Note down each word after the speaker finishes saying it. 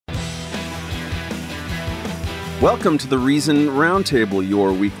Welcome to the Reason Roundtable,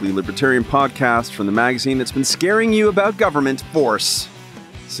 your weekly libertarian podcast from the magazine that's been scaring you about government force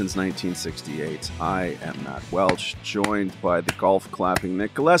since 1968. I am Matt Welch, joined by the golf-clapping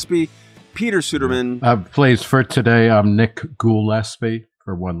Nick Gillespie, Peter Suderman. Please, for today, I'm Nick Gillespie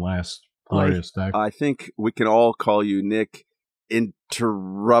for one last glorious day. I think we can all call you Nick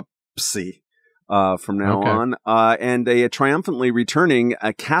Interrupsy from now on. And a triumphantly returning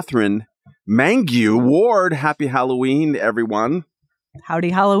Catherine Mangue Ward. Happy Halloween, everyone.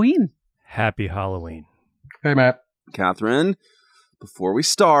 Howdy Halloween. Happy Halloween. Hey, Matt. Catherine, before we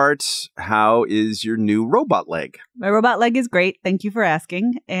start, how is your new robot leg? My robot leg is great. Thank you for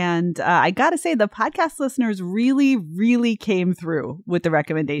asking. And I got to say, the podcast listeners really came through with the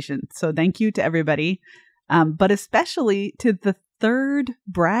recommendation. So thank you to everybody, but especially to the third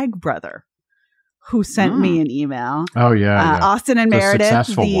Bragg brother who sent me an email. Oh, yeah. Austin and Meredith,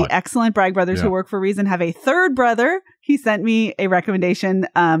 the one. excellent Bragg brothers who work for Reason, have a third brother. He sent me a recommendation.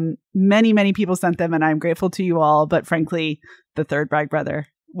 Many people sent them, and I'm grateful to you all. But frankly, the third Bragg brother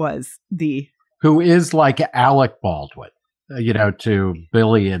was who is like Alec Baldwin, to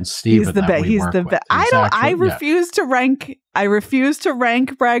Billy and Steven. He's the best. He's the best. I refuse to rank. I refuse to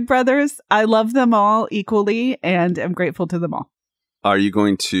rank Bragg brothers. I love them all equally, and I'm grateful to them all. Are you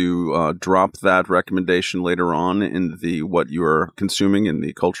going to drop that recommendation later on in what you are consuming in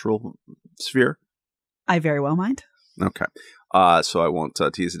the cultural sphere? I very well might. Okay. So I won't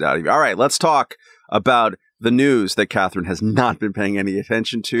tease it out of you. All right, let's talk about the news that Catherine has not been paying any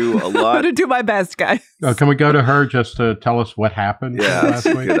attention to a lot. I'm going to do my best, guys. Can we go to her just to tell us what happened? Yeah, that's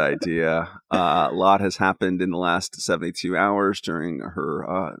a good idea. A lot has happened in the last 72 hours during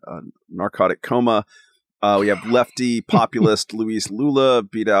her narcotic coma. We have lefty populist Luis Lula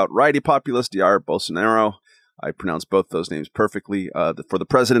beat out righty populist Jair Bolsonaro. I pronounce both those names perfectly. For the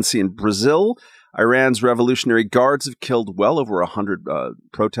presidency in Brazil, Iran's Revolutionary Guards have killed well over 100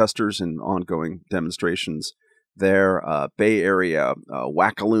 protesters in ongoing demonstrations there. Bay Area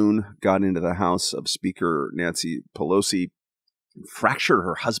Wackaloon got into the house of Speaker Nancy Pelosi, fractured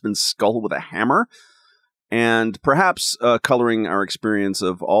her husband's skull with a hammer. And perhaps coloring our experience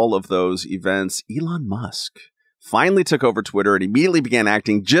of all of those events, Elon Musk finally took over Twitter and immediately began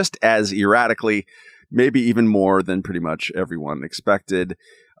acting just as erratically, maybe even more than pretty much everyone expected.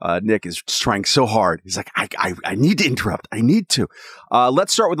 Nick is trying so hard. He's like, I need to interrupt. I need to.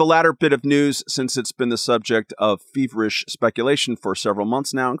 Let's start with the latter bit of news, since it's been the subject of feverish speculation for several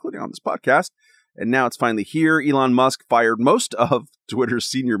months now, including on this podcast. And now it's finally here. Elon Musk fired most of Twitter's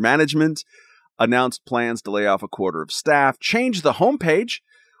senior management, announced plans to lay off a quarter of staff, changed the homepage,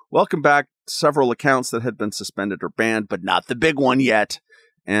 welcome back several accounts that had been suspended or banned, but not the big one yet,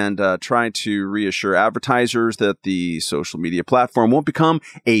 and tried to reassure advertisers that the social media platform won't become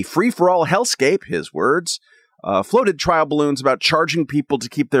a free-for-all hellscape, his words. Floated trial balloons about charging people to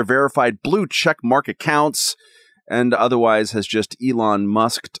keep their verified blue check mark accounts, and otherwise has just Elon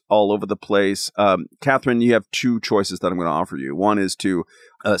Musked all over the place. Catherine, you have two choices that I'm going to offer you. One is to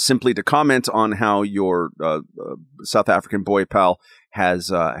simply to comment on how your South African boy pal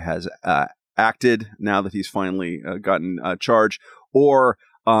has acted now that he's finally gotten charged, or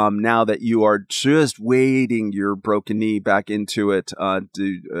now that you are just wading your broken knee back into it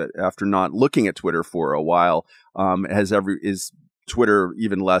after not looking at Twitter for a while, is Twitter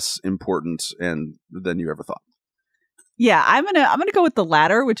even less important than you ever thought? Yeah, I'm gonna go with the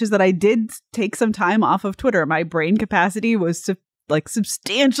latter, which is that I did take some time off of Twitter. My brain capacity was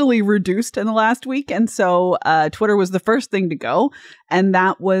substantially reduced in the last week, and so Twitter was the first thing to go, and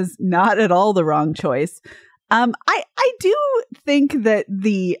that was not at all the wrong choice. I do think that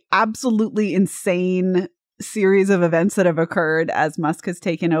the absolutely insane series of events that have occurred as Musk has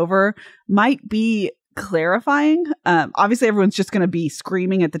taken over might be clarifying. Obviously, everyone's just going to be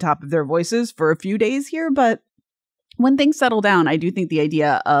screaming at the top of their voices for a few days here, but when things settle down, I do think the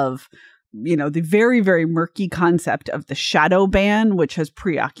idea of, the very, very murky concept of the shadow ban, which has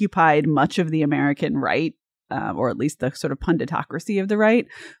preoccupied much of the American right, or at least the sort of punditocracy of the right,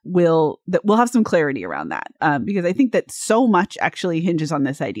 we'll have some clarity around that. Because I think that so much actually hinges on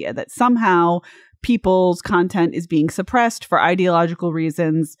this idea that somehow people's content is being suppressed for ideological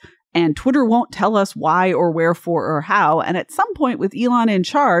reasons, and Twitter won't tell us why or wherefore or how. And at some point with Elon in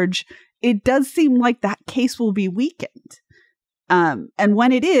charge, it does seem like that case will be weakened. And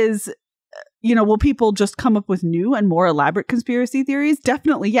when it is, will people just come up with new and more elaborate conspiracy theories?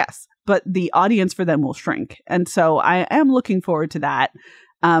 Definitely, yes. But the audience for them will shrink. And so I am looking forward to that.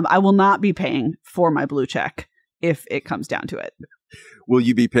 I will not be paying for my blue check if it comes down to it. Will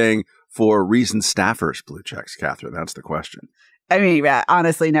you be paying for Reason staffers' blue checks, Catherine? That's the question. I mean,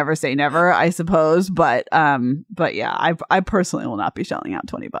 honestly, never say never, I suppose. But yeah, I personally will not be shelling out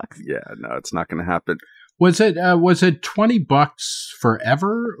 $20. Yeah, no, it's not going to happen. Was it $20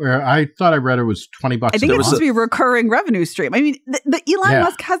 forever? Or I thought I read it was $20. I think it's supposed to be a recurring revenue stream. I mean, the Elon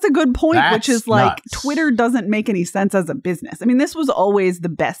Musk has a good point, which is like nuts. Twitter doesn't make any sense as a business. I mean, this was always the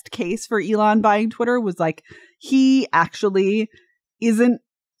best case for Elon buying Twitter, was like he actually isn't,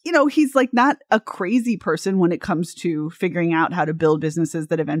 he's like not a crazy person when it comes to figuring out how to build businesses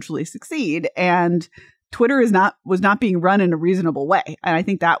that eventually succeed. And Twitter was not being run in a reasonable way. And I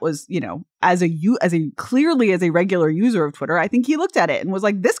think that was, as a regular user of Twitter, I think he looked at it and was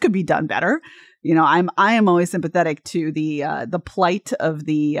like, this could be done better. I am always sympathetic to the plight of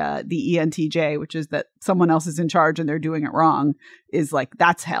the ENTJ, which is that someone else is in charge and they're doing it wrong, is like,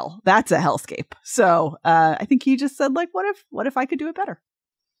 that's hell. That's a hellscape. So I think he just said, like, what if I could do it better?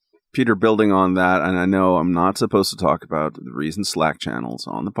 Peter, building on that, and I know I'm not supposed to talk about the Reason Slack channels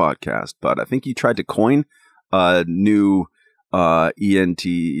on the podcast, but I think you tried to coin a new ENT.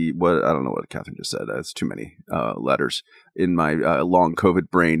 What, I don't know what Catherine just said. That's too many letters in my long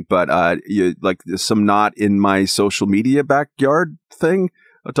COVID brain. But you like some not in my social media backyard thing,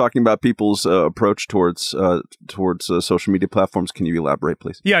 talking about people's approach towards social media platforms. Can you elaborate,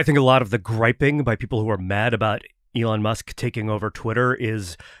 please? Yeah, I think a lot of the griping by people who are mad about Elon Musk taking over Twitter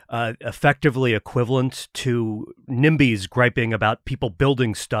is effectively equivalent to NIMBYs griping about people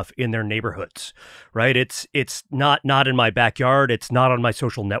building stuff in their neighborhoods, right? It's not in my backyard. It's not on my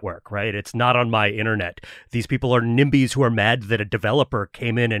social network, right? It's not on my internet. These people are NIMBYs who are mad that a developer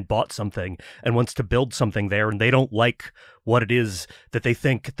came in and bought something and wants to build something there, and they don't like what it is that they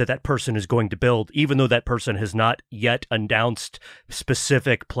think that person is going to build, even though that person has not yet announced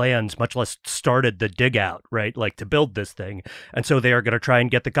specific plans, much less started the dig out, right? Like to build this thing. And so they are going to try and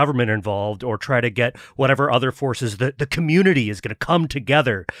get the government involved or try to get whatever other forces. The community is going to come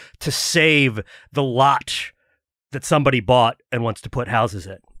together to save the lot that somebody bought and wants to put houses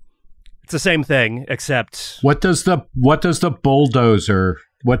in. It's the same thing, except what does the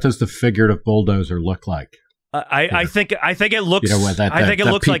figurative bulldozer look like? I think it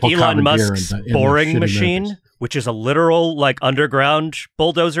looks like Elon Musk's boring machine, movies, which is a literal like underground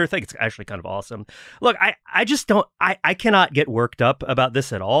bulldozer thing. It's actually kind of awesome. Look, I just don't I cannot get worked up about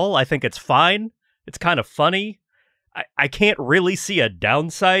this at all. I think it's fine. It's kind of funny. I can't really see a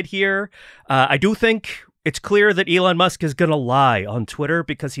downside here. I do think it's clear that Elon Musk is going to lie on Twitter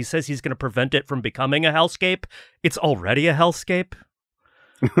because he says he's going to prevent it from becoming a hellscape. It's already a hellscape.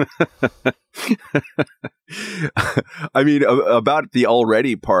 I mean, about the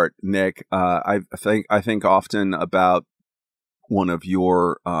already part, Nick, I think often about one of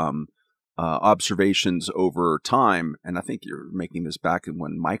your observations over time, and I think you're making this back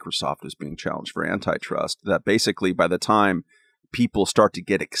when Microsoft was being challenged for antitrust, that basically by the time people start to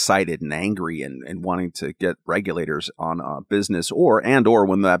get excited and angry and wanting to get regulators on a business or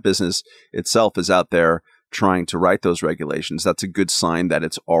when that business itself is out there trying to write those regulations, that's a good sign that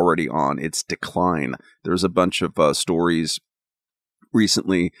it's already on its decline. There's a bunch of stories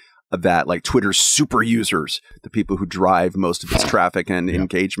recently that like Twitter's super users, the people who drive most of its traffic and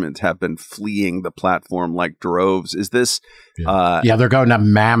engagement, have been fleeing the platform like droves. Is this? They're going to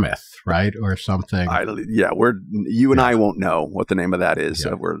Mammoth, right, or something. You and I won't know what the name of that is.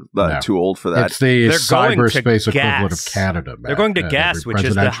 We're too old for that. It's the cyberspace equivalent of Canada. They're going to Gas, which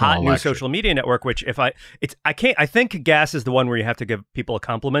is the hot new social media network. Which I think Gas is the one where you have to give people a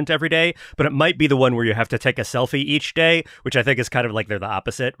compliment every day, but it might be the one where you have to take a selfie each day, which I think is kind of like they're the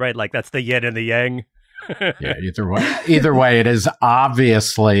opposite, right? Like that's the yin and the yang. Either way, it is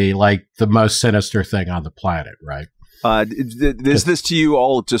obviously like the most sinister thing on the planet, right? Is this to you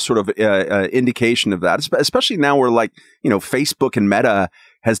all just sort of indication of that, especially now where like, Facebook and Meta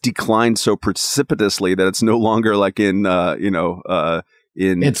has declined so precipitously that it's no longer like it's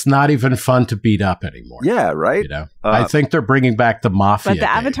not even fun to beat up anymore. Yeah, right. I think they're bringing back the Mafia. But the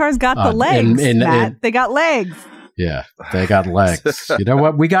avatars got the legs, Matt. They got legs. Yeah, they got legs. You know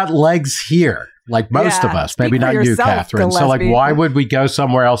what? We got legs here, like most of us. Maybe not you, Catherine. Gillespie. So, like, why would we go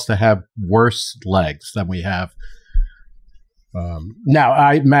somewhere else to have worse legs than we have?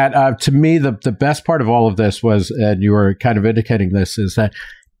 Matt, to me, the best part of all of this was, and you were kind of indicating this, is that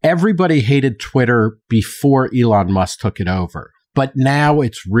everybody hated Twitter before Elon Musk took it over. But now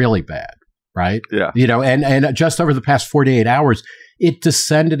it's really bad, right? Yeah. And just over the past 48 hours, it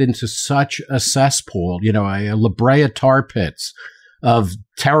descended into such a cesspool, a La Brea tar pits of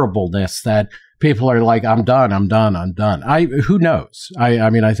terribleness that people are like, I'm done. Who knows? I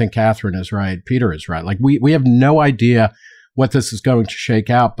mean, I think Catherine is right. Peter is right. Like we have no idea what this is going to shake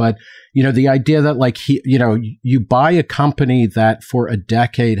out. But, the idea that like you buy a company that for a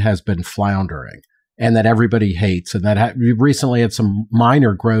decade has been floundering and that everybody hates, and that you recently had some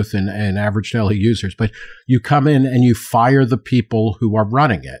minor growth in average daily users, but you come in and you fire the people who are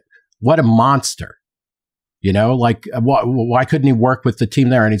running it. What a monster. Like why couldn't he work with the team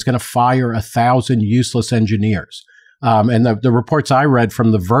there? And he's going to fire 1,000 useless engineers. And the reports I read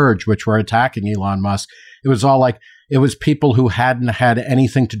from The Verge, which were attacking Elon Musk, it was all like, it was people who hadn't had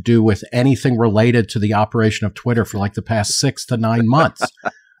anything to do with anything related to the operation of Twitter for like the past 6 to 9 months.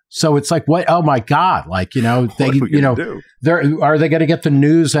 So it's like, what? Oh my God! Like, they, are they going to get the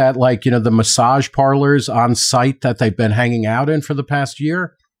news at like, the massage parlors on site that they've been hanging out in for the past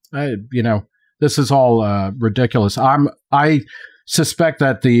year? This is all ridiculous. I suspect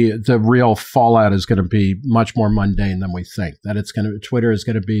that the real fallout is going to be much more mundane than we think. That Twitter is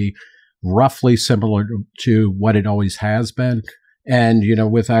going to be roughly similar to what it always has been. And,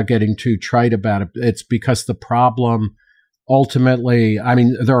 without getting too trite about it, it's because the problem ultimately, I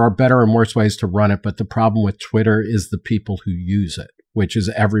mean, there are better and worse ways to run it, but the problem with Twitter is the people who use it, which is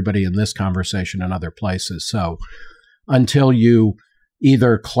everybody in this conversation and other places. So until you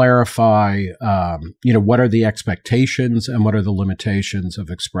either clarify, what are the expectations and what are the limitations of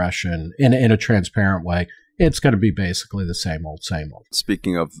expression in a transparent way, it's going to be basically the same old, same old.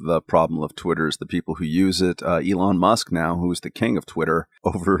 Speaking of the problem of Twitter is the people who use it, Elon Musk now, who's the king of Twitter,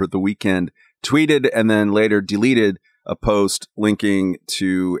 over the weekend tweeted and then later deleted a post linking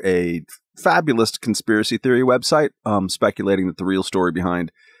to a fabulous conspiracy theory website, speculating that the real story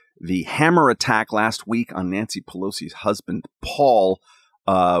behind the hammer attack last week on Nancy Pelosi's husband, Paul,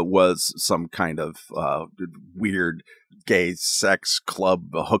 was some kind of weird gay sex club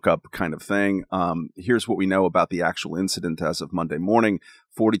hookup kind of thing. Here's what we know about the actual incident as of Monday morning.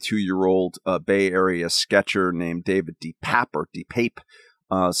 42-year-old Bay Area sketcher named David DePape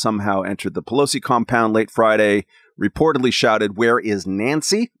somehow entered the Pelosi compound late Friday, reportedly shouted, "Where is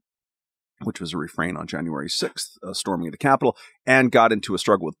Nancy?" which was a refrain on January 6th, storming the Capitol, and got into a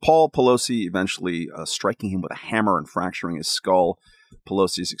struggle with Paul Pelosi, eventually striking him with a hammer and fracturing his skull.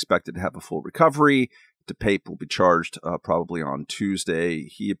 Pelosi is expected to have a full recovery. DePape will be charged probably on Tuesday.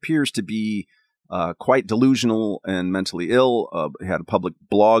 He appears to be quite delusional and mentally ill. He had a public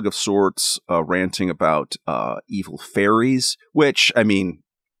blog of sorts ranting about evil fairies, which, I mean,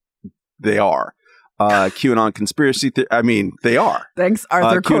 they are. QAnon conspiracy they are. Thanks,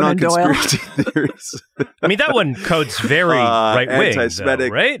 Arthur Conan Doyle. Theories. I mean, that one codes very right-wing,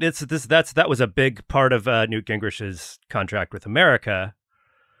 anti-Semitic. right? That was a big part of Newt Gingrich's contract with America,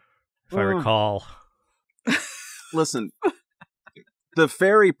 if I recall. Listen, the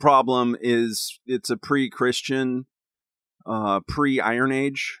fairy problem it's a pre-Christian, pre-Iron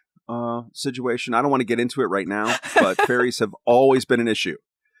Age situation. I don't want to get into it right now, but fairies have always been an issue.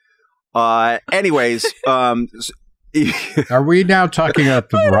 Anyways, are we now talking about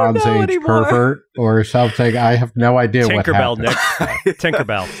the Bronze Age anymore. pervert or something? I have no idea what happened. Nick.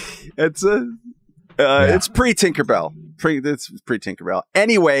 Tinkerbell. It's pre-Tinkerbell. It's pre-Tinkerbell.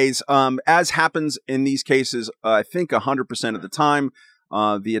 Anyways, as happens in these cases, I think 100% of the time,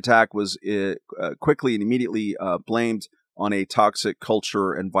 the attack was quickly and immediately blamed on a toxic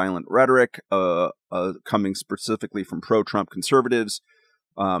culture and violent rhetoric coming specifically from pro-Trump conservatives.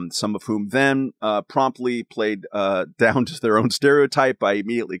 Some of whom then promptly played down to their own stereotype by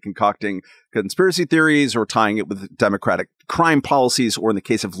immediately concocting conspiracy theories or tying it with Democratic crime policies, or in the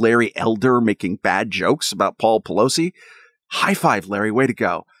case of Larry Elder, making bad jokes about Paul Pelosi. High five, Larry. Way to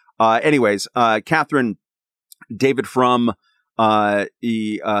go. Anyways, Catherine David Frum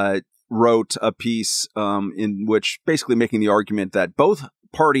he wrote a piece in which basically making the argument that both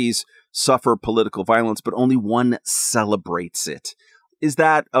parties suffer political violence, but only one celebrates it. Is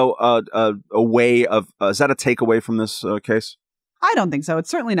that a way of is that a takeaway from this case? I don't think so. It's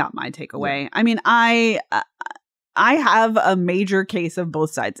certainly not my takeaway. Yeah. I mean, I have a major case of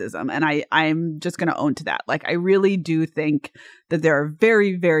both sidesism, and I'm just going to own to that. Like, I really do think that there are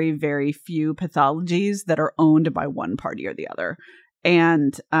very, very, very few pathologies that are owned by one party or the other.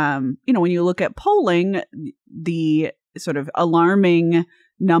 And when you look at polling, the sort of alarming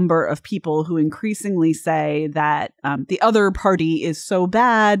number of people who increasingly say that the other party is so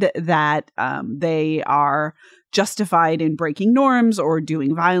bad that they are justified in breaking norms or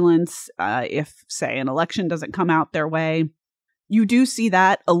doing violence if, say, an election doesn't come out their way. You do see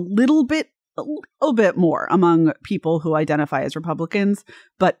that a little bit more among people who identify as Republicans,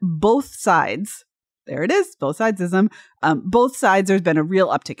 but both sides There it is, both sidesism. Both sides, there's been a real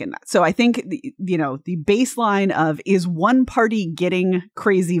uptick in that. So I think, the baseline of is one party getting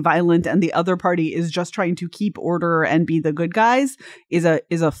crazy violent and the other party is just trying to keep order and be the good guys is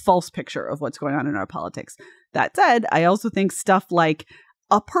a false picture of what's going on in our politics. That said, I also think stuff like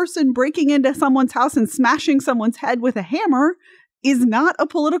a person breaking into someone's house and smashing someone's head with a hammer is not a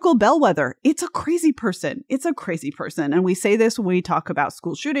political bellwether. It's a crazy person. It's a crazy person. And we say this when we talk about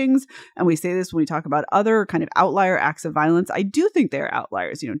school shootings, and we say this when we talk about other kind of outlier acts of violence. I do think they're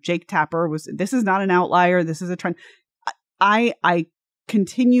outliers. Jake Tapper this is not an outlier. This is a trend. I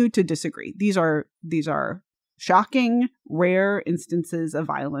continue to disagree. These are shocking, rare instances of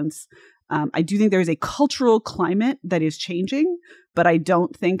violence. I do think there's a cultural climate that is changing, but I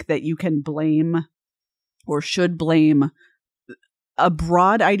don't think that you can blame or should blame a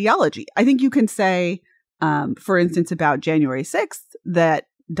broad ideology. I think you can say, for instance, about January 6th, that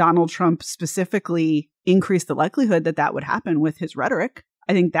Donald Trump specifically increased the likelihood that would happen with his rhetoric.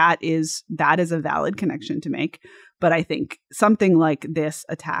 I think that is a valid connection to make. But I think something like this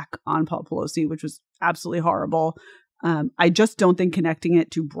attack on Paul Pelosi, which was absolutely horrible, I just don't think connecting it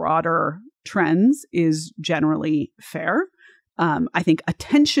to broader trends is generally fair. I think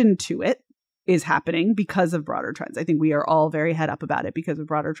attention to it is happening because of broader trends. I think we are all very head up about it because of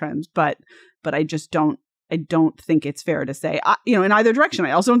broader trends, but I just don't think it's fair to say, in either direction.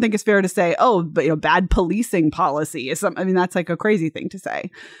 I also don't think it's fair to say, but bad policing policy is something. That's like a crazy thing to say.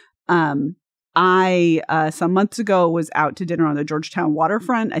 I some months ago was out to dinner on the Georgetown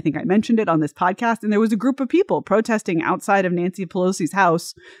waterfront. I think I mentioned it on this podcast, and there was a group of people protesting outside of Nancy Pelosi's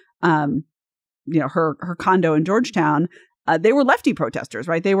house, her condo in Georgetown. They were lefty protesters,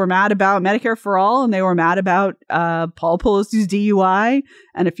 right? They were mad about Medicare for All, and they were mad about Paul Pelosi's DUI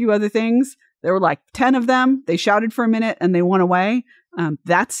and a few other things. There were like 10 of them. They shouted for a minute and they went away.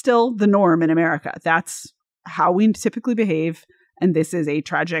 That's still the norm in America. That's how we typically behave. And this is a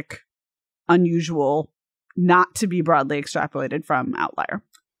tragic, unusual, not to be broadly extrapolated from outlier.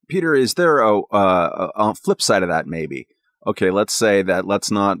 Peter, is there a flip side of that maybe? Okay, let's say that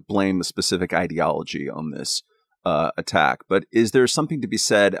let's not blame a specific ideology on this attack, but is there something to be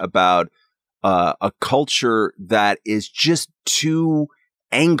said about a culture that is just too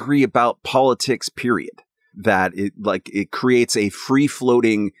angry about politics, period? That it creates a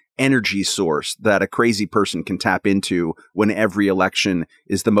free-floating energy source that a crazy person can tap into when every election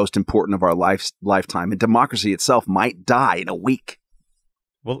is the most important of our lifetime, and democracy itself might die in a week.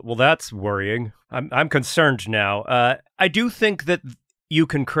 Well, that's worrying. I'm concerned now. I do think that you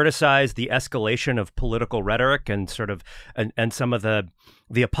can criticize the escalation of political rhetoric and sort of and some of the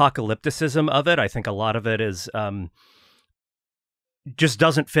apocalypticism of it. I think a lot of it is just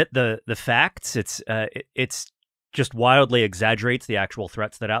doesn't fit the facts. It's just wildly exaggerates the actual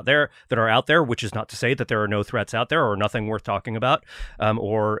threats that are out there, which is not to say that there are no threats out there or nothing worth talking about,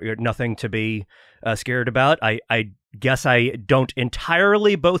 or nothing to be scared about. I guess I don't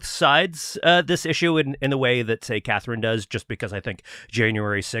entirely both sides this issue in the way that, say, Catherine does, just because I think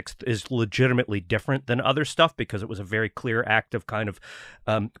January 6th is legitimately different than other stuff because it was a very clear act of kind of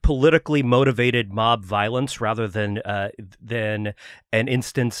politically motivated mob violence rather than an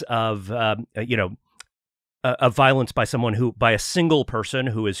instance of, of violence by a single person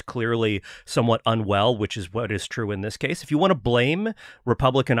who is clearly somewhat unwell, which is what is true in this case. If you want to blame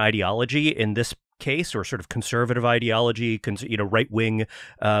Republican ideology in this case, or sort of conservative ideology, right-wing,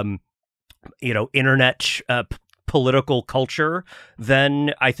 internet political culture,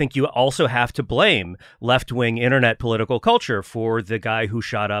 then I think you also have to blame left-wing internet political culture for the guy who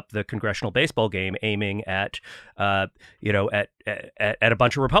shot up the congressional baseball game aiming at a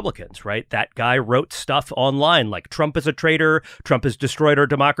bunch of Republicans, right? That guy wrote stuff online like Trump is a traitor, Trump has destroyed our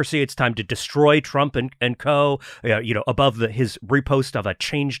democracy, it's time to destroy Trump and co, above his repost of a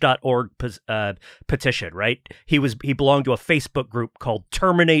change.org petition, right? He belonged to a Facebook group called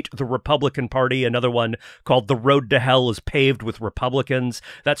Terminate the Republican Party, another one called The Road to Hell is Paved with Republicans,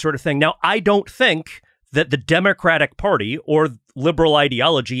 that sort of thing. Now, I don't think that the Democratic Party or liberal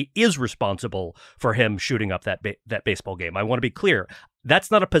ideology is responsible for him shooting up that baseball game. I want to be clear. That's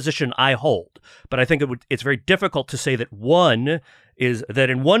not a position I hold. But I think it's very difficult to say that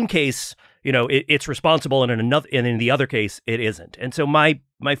in one case, it's responsible, and in the other case, it isn't. And so my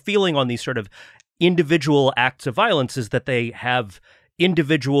feeling on these sort of individual acts of violence is that they have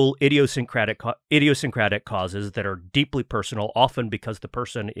individual idiosyncratic causes that are deeply personal, often because the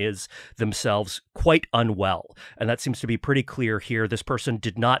person is themselves quite unwell. And that seems to be pretty clear here. This person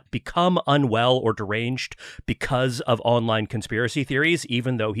did not become unwell or deranged because of online conspiracy theories,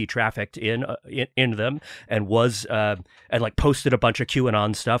 even though he trafficked in them and was and like posted a bunch of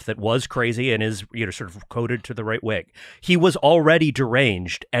QAnon stuff that was crazy and is, you know, sort of coded to the right wing. He was already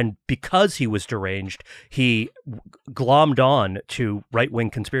deranged, and because he was deranged, he glommed on to right-wing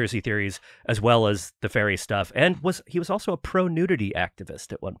conspiracy theories as well as the fairy stuff, and he was also a pro-nudity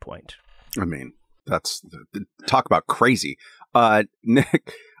activist at one point. I mean, that's talk about crazy.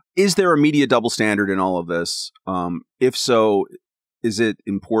 Nick, is there a media double standard in all of this? If so, is it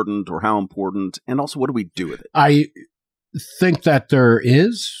important, or how important? And also, what do we do with it? I think that there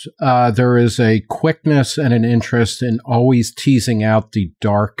is a quickness and an interest in always teasing out the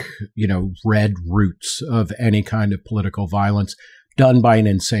dark, red roots of any kind of political violence done by an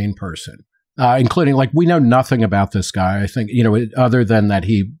insane person, including, like, we know nothing about this guy, I think, other than that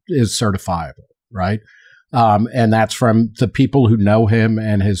he is certifiable, right? And that's from the people who know him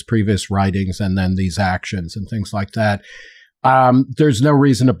and his previous writings and then these actions and things like that. There's no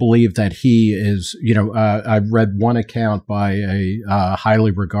reason to believe that he is, I've read one account by a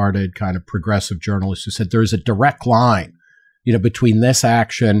highly regarded kind of progressive journalist who said there's a direct line, between this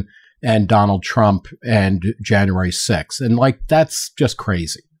action and Donald Trump and January 6th. And like, that's just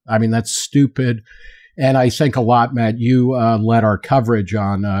crazy. I mean, that's stupid. And I think a lot, Matt, you led our coverage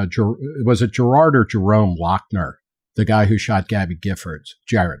on, was it Gerard or Jerome Lochner, the guy who shot Gabby Giffords,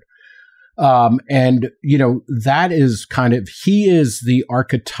 Jared. And, that is he is the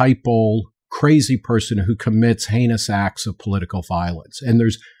archetypal crazy person who commits heinous acts of political violence. And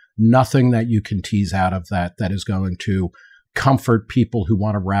there's nothing that you can tease out of that is going to comfort people who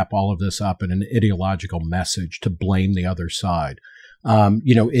want to wrap all of this up in an ideological message to blame the other side.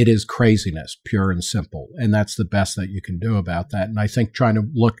 It is craziness, pure and simple. And that's the best that you can do about that. And I think trying to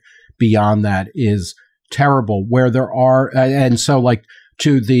look beyond that is terrible, where there are, and so like,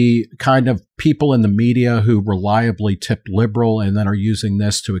 to the kind of people in the media who reliably tip liberal and then are using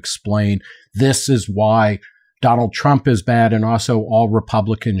this to explain this is why Donald Trump is bad and also all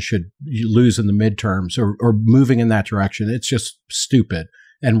Republicans should lose in the midterms or moving in that direction. It's just stupid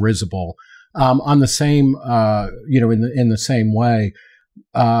and risible. On the same, in the same way,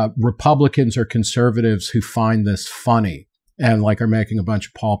 Republicans or conservatives who find this funny and like are making a bunch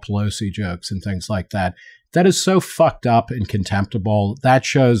of Paul Pelosi jokes and things like that. That is so fucked up and contemptible. That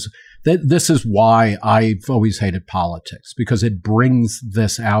shows that this is why I've always hated politics, because it brings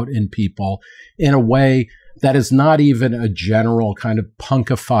this out in people in a way that is not even a general kind of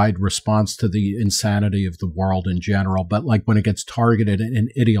punkified response to the insanity of the world in general, but like when it gets targeted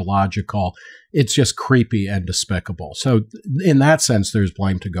and ideological, it's just creepy and despicable. So in that sense, there's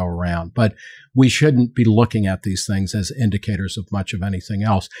blame to go around, but we shouldn't be looking at these things as indicators of much of anything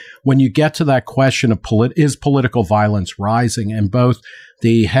else. When you get to that question of is political violence rising, and both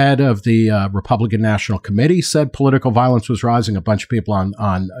the head of the Republican National Committee said political violence was rising, a bunch of people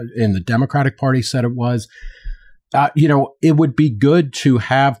in the Democratic Party said it was. It would be good to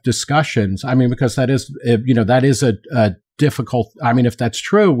have discussions. I mean, because that is a difficult. I mean, if that's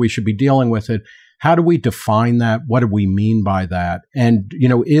true, we should be dealing with it. How do we define that? What do we mean by that? And,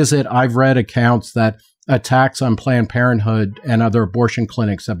 is it, I've read accounts that attacks on Planned Parenthood and other abortion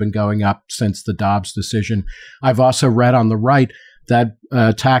clinics have been going up since the Dobbs decision. I've also read on the right that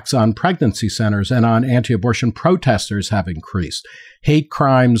attacks on pregnancy centers and on anti-abortion protesters have increased. Hate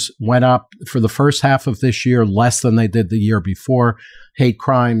crimes went up for the first half of this year less than they did the year before. Hate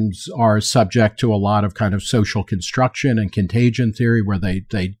crimes are subject to a lot of kind of social construction and contagion theory, where they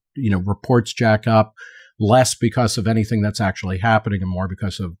reports jack up less because of anything that's actually happening and more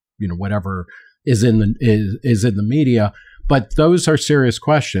because of whatever is in the media. But those are serious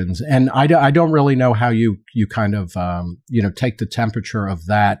questions, and I don't really know how you kind of take the temperature of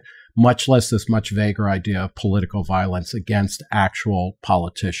that, much less this much vaguer idea of political violence against actual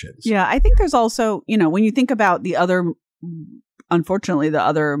politicians. Yeah, I think there's also, when you think about unfortunately, the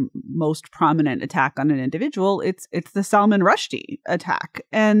other most prominent attack on an individual, it's the Salman Rushdie attack.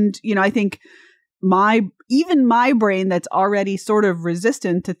 And, I think even my brain that's already sort of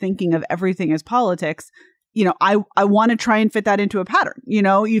resistant to thinking of everything as politics, I want to try and fit that into a pattern.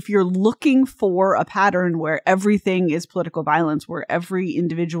 If you're looking for a pattern where everything is political violence, where every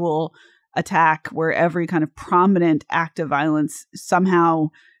individual attack, where every kind of prominent act of violence somehow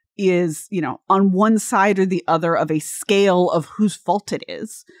is, on one side or the other of a scale of whose fault it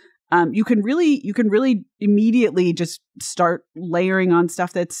is, you can really immediately just start layering on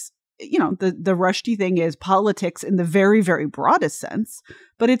stuff that's the Rushdie thing is politics in the very, very broadest sense,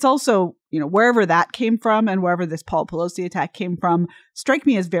 but it's also, wherever that came from and wherever this Paul Pelosi attack came from, strike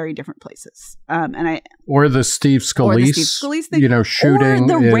me as very different places. Or the Steve Scalise thing, shooting. Or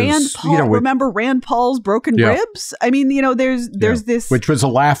the is, Rand Paul, remember Rand Paul's broken ribs? I mean, there's this. Which was a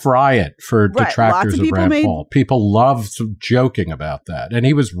laugh riot for detractors of Rand Paul. People loved joking about that. And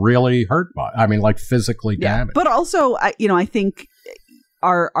he was really hurt by it. Physically damaged. But also, I think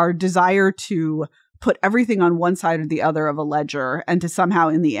our desire to put everything on one side or the other of a ledger and to somehow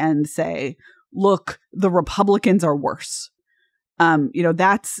in the end say, look, the Republicans are worse.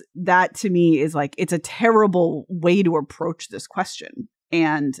 That to me is it's a terrible way to approach this question.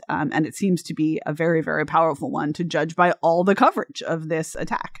 And it seems to be a very, very powerful one to judge by all the coverage of this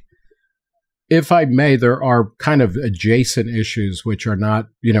attack. If I may, there are kind of adjacent issues which are not,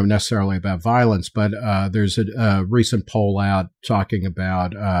 necessarily about violence, but there's a recent poll out talking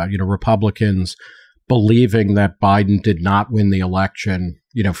about, Republicans believing that Biden did not win the election,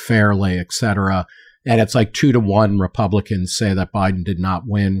 fairly, et cetera. And it's 2-1 Republicans say that Biden did not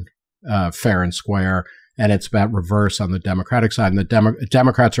win fair and square. And it's about reverse on the Democratic side. And the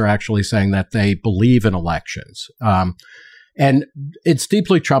Democrats are actually saying that they believe in elections. And it's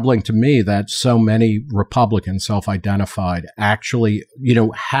deeply troubling to me that so many Republicans, self-identified, actually,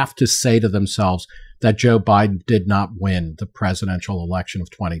 have to say to themselves that Joe Biden did not win the presidential election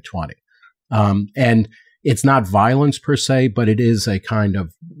of 2020. And it's not violence per se, but it is a kind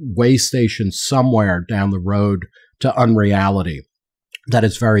of way station somewhere down the road to unreality that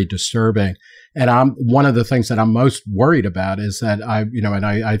is very disturbing. And one of the things that I'm most worried about is that I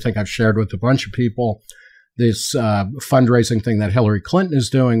think I've shared with a bunch of people this fundraising thing that Hillary Clinton is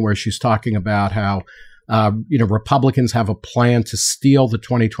doing, where she's talking about how, Republicans have a plan to steal the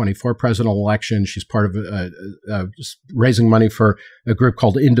 2024 presidential election. She's part of raising money for a group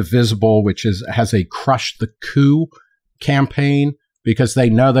called Indivisible, which has a Crush the Coup campaign because they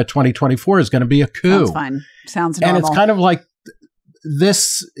know that 2024 is going to be a coup. Sounds fine. Sounds normal. And it's kind of like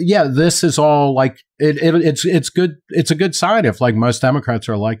this is all it's good. It's a good sign if most Democrats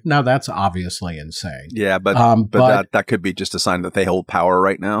are no, that's obviously insane. Yeah, but that could be just a sign that they hold power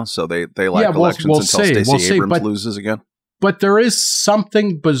right now. So they like elections until Stacey Abrams loses again. But there is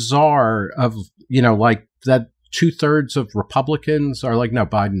something bizarre of, that 2/3 of Republicans are no,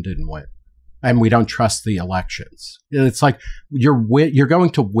 Biden didn't win. And we don't trust the elections. It's you're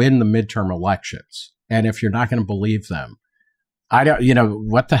going to win the midterm elections. And if you're not going to believe them, I don't,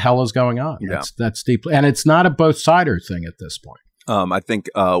 what the hell is going on? Yeah. That's deeply, and it's not a both-sider thing at this point. I think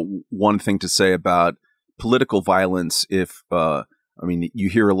one thing to say about political violence, if you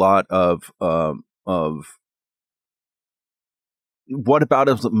hear a lot of what about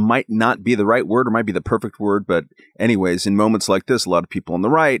us might not be the right word or might be the perfect word, but anyways, in moments like this, a lot of people on the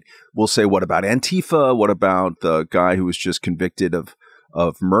right will say, "What about Antifa? What about the guy who was just convicted of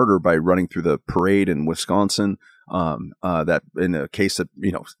murder by running through the parade in Wisconsin?" That in a case that,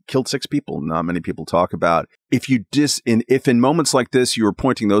 killed 6 people, not many people talk about. If in moments like this, you are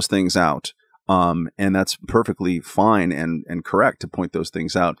pointing those things out, and that's perfectly fine and correct to point those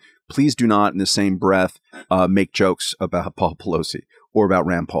things out, please do not in the same breath, make jokes about Paul Pelosi or about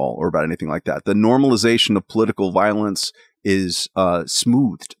Rand Paul or about anything like that. The normalization of political violence is,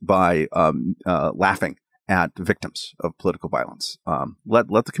 smoothed by, laughing at victims of political violence. Let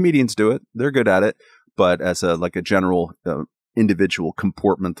the comedians do it. They're good at it. But as a general individual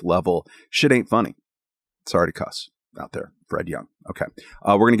comportment level, shit ain't funny. Sorry to cuss out there, Fred Young. Okay.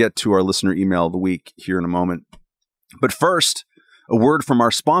 We're going to get to our listener email of the week here in a moment. But first, a word from our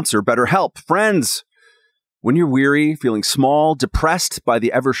sponsor, BetterHelp. Friends, when you're weary, feeling small, depressed by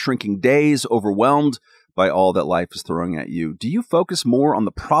the ever-shrinking days, overwhelmed by all that life is throwing at you, do you focus more on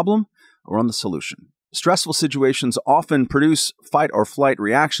the problem or on the solution? Stressful situations often produce fight or flight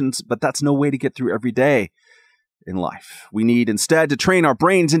reactions, but that's no way to get through every day in life. We need instead to train our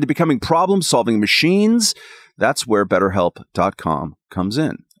brains into becoming problem-solving machines. That's where BetterHelp.com comes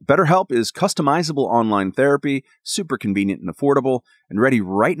in. BetterHelp is customizable online therapy, super convenient and affordable, and ready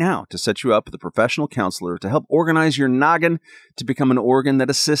right now to set you up with a professional counselor to help organize your noggin to become an organ that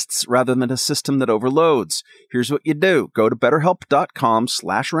assists rather than a system that overloads. Here's what you do. Go to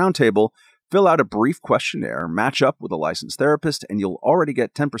BetterHelp.com/roundtable. Fill out a brief questionnaire, match up with a licensed therapist, and you'll already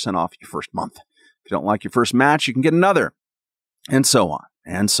get 10% off your first month. If you don't like your first match, you can get another, and so on,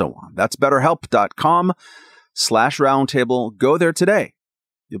 and so on. That's BetterHelp.com/roundtable. Go there today.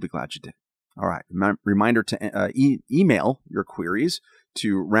 You'll be glad you did. All right. Reminder to email your queries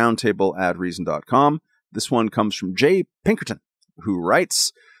to roundtable@reason.com. This one comes from Jay Pinkerton, who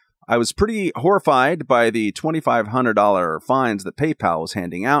writes, I was pretty horrified by the $2,500 fines that PayPal was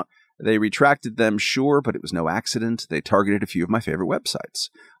handing out, They retracted them, sure, but it was no accident. They targeted a few of my favorite websites.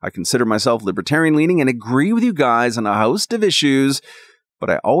 I consider myself libertarian-leaning and agree with you guys on a host of issues, but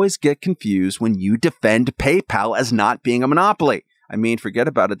I always get confused when you defend PayPal as not being a monopoly. I mean, forget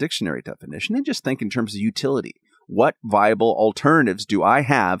about a dictionary definition and just think in terms of utility. What viable alternatives do I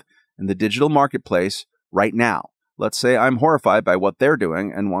have in the digital marketplace right now? Let's say I'm horrified by what they're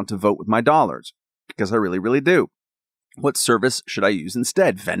doing and want to vote with my dollars, because I really, really do. What service should I use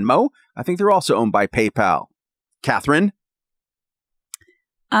instead? Venmo? I think they're also owned by PayPal. Catherine?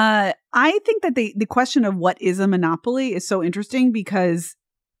 I think that the question of what is a monopoly is so interesting because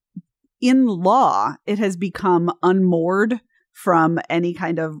in law, it has become unmoored from any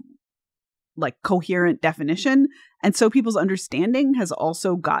kind of like coherent definition. And so people's understanding has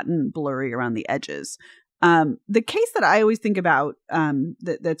also gotten blurry around the edges. The case that I always think about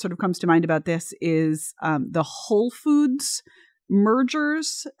that sort of comes to mind about this is the Whole Foods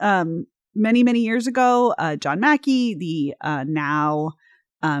mergers. Many, many years ago, John Mackey, the now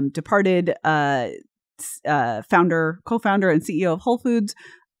departed co-founder and CEO of Whole Foods,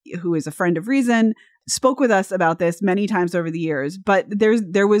 who is a friend of Reason, spoke with us about this many times over the years. But there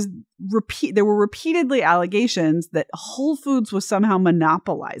were repeatedly allegations that Whole Foods was somehow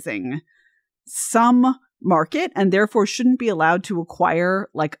monopolizing some market and therefore shouldn't be allowed to acquire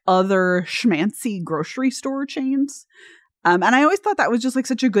like other schmancy grocery store chains. And I always thought that was just like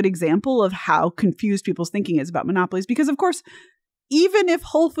such a good example of how confused people's thinking is about monopolies, because of course, even if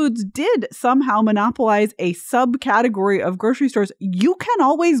Whole Foods did somehow monopolize a subcategory of grocery stores, you can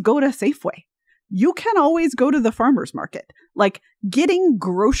always go to Safeway. You can always go to the farmer's market. Like, getting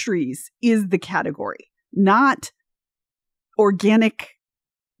groceries is the category, not organic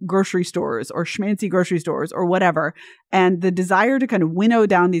grocery stores or schmancy grocery stores or whatever. And the desire to kind of winnow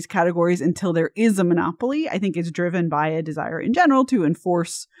down these categories until there is a monopoly, I think, is driven by a desire in general to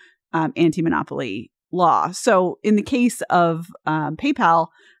enforce anti-monopoly law. So in the case of PayPal,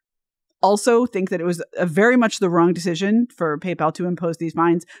 also think that it was very much the wrong decision for PayPal to impose these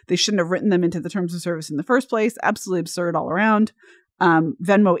fines. They shouldn't have written them into the terms of service in the first place. Absolutely absurd all around.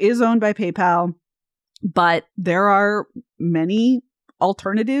 Venmo is owned by PayPal, but there are many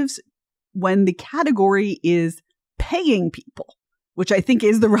alternatives when the category is paying people, which I think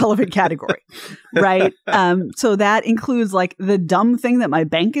is the relevant category, right? So that includes like the dumb thing that my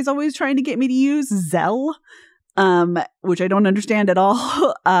bank is always trying to get me to use, Zelle, which I don't understand at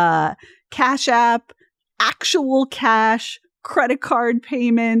all. Cash App, actual cash, credit card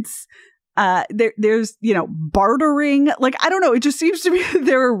payments. There's, bartering. Like, I don't know. It just seems to me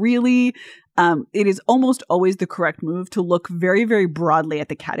there are really, it is almost always the correct move to look very, very broadly at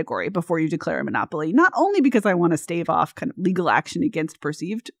the category before you declare a monopoly, not only because I want to stave off kind of legal action against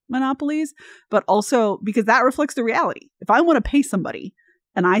perceived monopolies, but also because that reflects the reality. If I want to pay somebody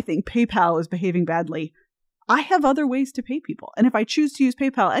and I think PayPal is behaving badly, I have other ways to pay people. And if I choose to use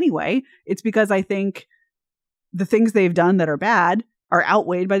PayPal anyway, it's because I think the things they've done that are bad are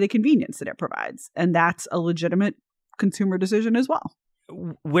outweighed by the convenience that it provides. And that's a legitimate consumer decision as well.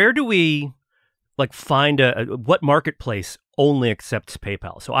 Where do we find what marketplace only accepts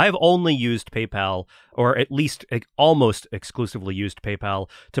PayPal? So I've only used PayPal, or at least almost exclusively used PayPal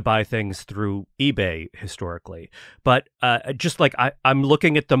to buy things through eBay historically. But I'm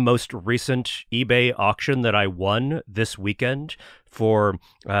looking at the most recent eBay auction that I won this weekend for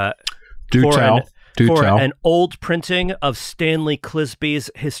an old printing of Stanley Clisby's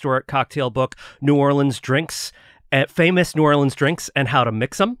historic cocktail book, New Orleans Drinks, Famous New Orleans Drinks and How to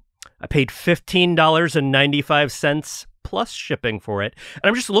Mix Them. I paid $15.95 plus shipping for it. And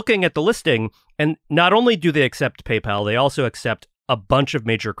I'm just looking at the listing, and not only do they accept PayPal, they also accept a bunch of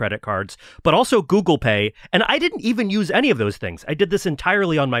major credit cards, but also Google Pay. And I didn't even use any of those things. I did this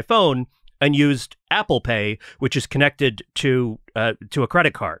entirely on my phone and used Apple Pay, which is connected to a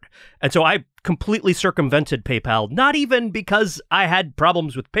credit card. And so I completely circumvented PayPal, not even because I had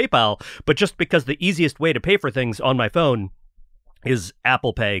problems with PayPal, but just because the easiest way to pay for things on my phone is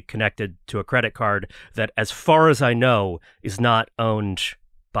Apple Pay connected to a credit card that, as far as I know, is not owned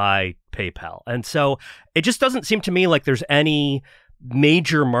by PayPal. And so it just doesn't seem to me like there's any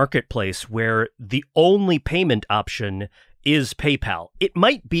major marketplace where the only payment option is PayPal. It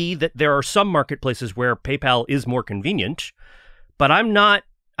might be that there are some marketplaces where PayPal is more convenient, but I'm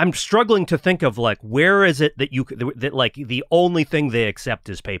struggling to think of where is it that the only thing they accept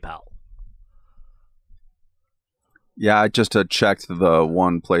is PayPal. Yeah, I just checked the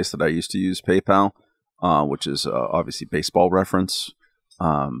one place that I used to use PayPal, which is obviously Baseball Reference,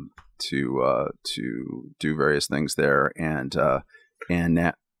 to do various things there, and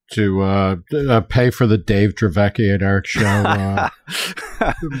pay for the Dave Dravecki and Eric show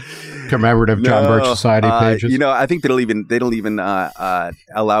commemorative John Birch Society pages. I think they don't even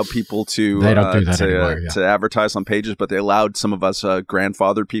allow people to they don't do that anymore, to advertise on pages, but they allowed some of us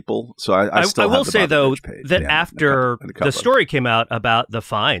grandfather people. So I still will have the say though page. that after the story came out about the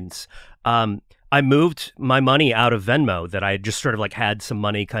fines, I moved my money out of Venmo that I just sort of like had some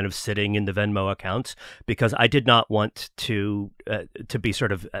money kind of sitting in the Venmo account because I did not want to be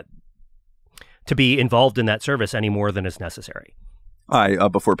sort of to be involved in that service any more than is necessary.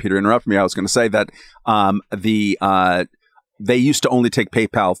 Before Peter interrupted me, I was going to say that they used to only take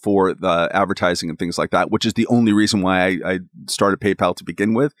PayPal for the advertising and things like that, which is the only reason why I started PayPal to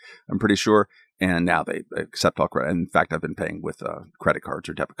begin with, I'm pretty sure. And now they accept all credit. In fact, I've been paying with credit cards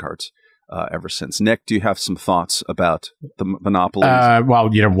or debit cards ever since. Nick, do you have some thoughts about the monopoly? Well,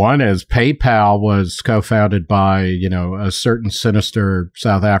 one is PayPal was co-founded by, a certain sinister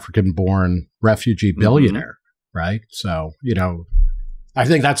South African-born refugee billionaire, right? So, I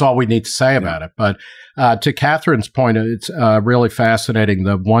think that's all we need to say about it. But to Catherine's point, it's really fascinating.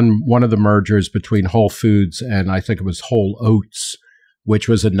 One of the mergers between Whole Foods and I think it was Whole Oats, which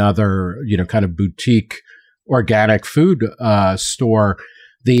was another, kind of boutique organic food store.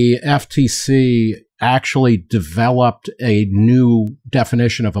 The FTC actually developed a new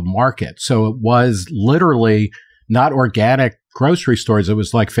definition of a market. So it was literally not organic grocery stores. It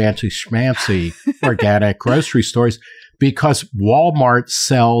was like fancy schmancy organic grocery stores because Walmart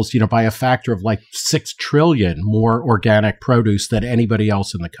sells, by a factor of like 6 trillion more organic produce than anybody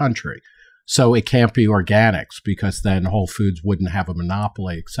else in the country. So it can't be organics because then Whole Foods wouldn't have a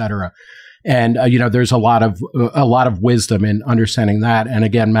monopoly, et cetera. And, there's a lot of wisdom in understanding that. And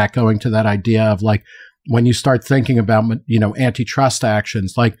again, Matt, going to that idea of like, when you start thinking about, antitrust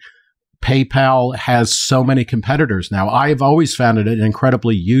actions, like PayPal has so many competitors now. I've always found it an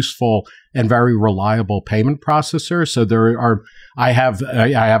incredibly useful and very reliable payment processor. So I have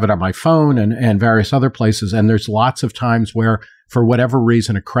it on my phone and various other places. And there's lots of times where, for whatever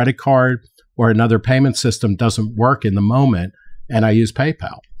reason, a credit card or another payment system doesn't work in the moment, and I use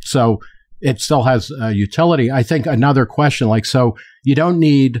PayPal. So it still has utility. I think another question, so you don't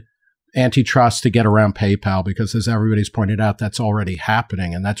need antitrust to get around PayPal because, as everybody's pointed out, that's already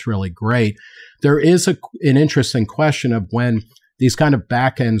happening, and that's really great. There is an interesting question of when these kind of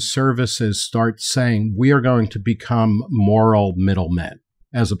back-end services start saying we are going to become moral middlemen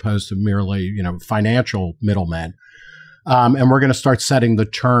as opposed to merely, financial middlemen. And we're going to start setting the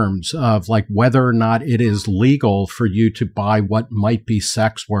terms of like whether or not it is legal for you to buy what might be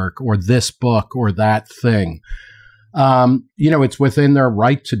sex work or this book or that thing. It's within their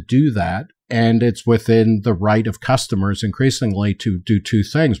right to do that. And it's within the right of customers increasingly to do two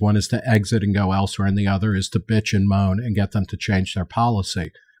things. One is to exit and go elsewhere, and the other is to bitch and moan and get them to change their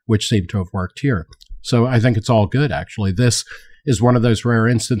policy, which seemed to have worked here. So I think it's all good, actually. This is one of those rare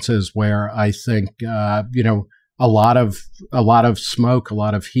instances where I think, a lot of smoke, a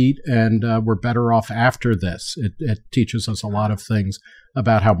lot of heat, and we're better off after this. It teaches us a lot of things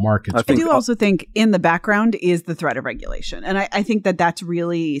about how markets. I do also think in the background is the threat of regulation, and I think that that's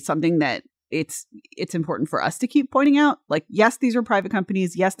really something that it's important for us to keep pointing out. Like, yes, these are private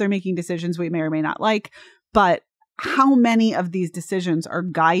companies. Yes, they're making decisions we may or may not like, but how many of these decisions are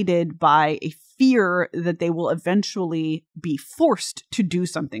guided by a fear that they will eventually be forced to do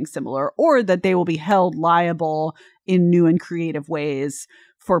something similar, or that they will be held liable in new and creative ways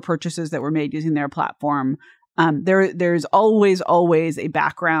for purchases that were made using their platform. There's always a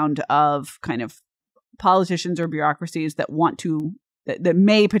background of kind of politicians or bureaucracies that that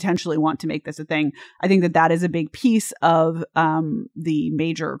may potentially want to make this a thing. I think that is a big piece of the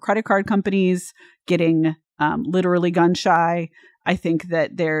major credit card companies getting literally gun shy. I think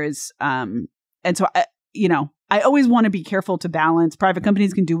that there's and so, I always want to be careful to balance. Private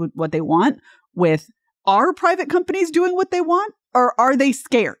companies can do what they want with, are private companies doing what they want, or are they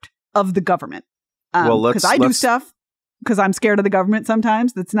scared of the government? Because I do stuff because I'm scared of the government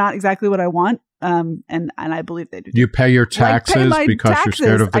sometimes. That's not exactly what I want. And I believe they do. You pay your taxes because you're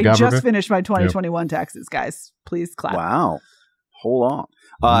scared of the government? I just finished my 2021 taxes, guys. Please clap. Wow. Hold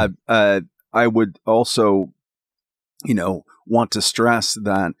on. I would also, want to stress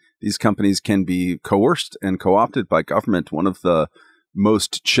that these companies can be coerced and co-opted by government. One of the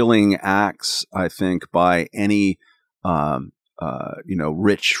most chilling acts, I think, by any,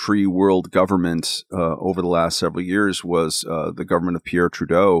 rich free world government over the last several years was the government of Pierre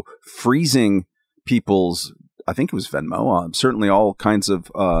Trudeau freezing people's, I think it was Venmo, certainly all kinds of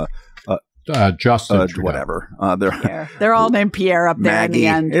Justin Trudeau. whatever. They're all named Pierre up there Maggie, in the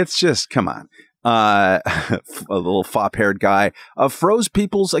end. It's just, come on. a little fop-haired guy, froze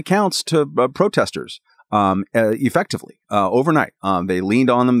people's accounts to protesters effectively overnight. They leaned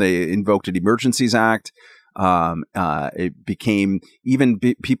on them. They invoked an Emergencies Act. It became even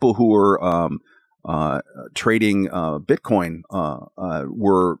people who were trading Bitcoin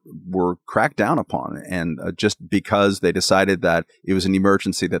were cracked down upon, and just because they decided that it was an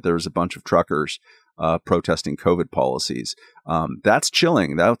emergency, that there was a bunch of truckers protesting COVID policies. That's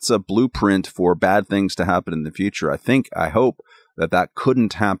chilling. That's a blueprint for bad things to happen in the future. I hope that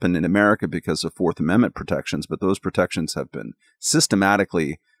couldn't happen in America because of Fourth Amendment protections, but those protections have been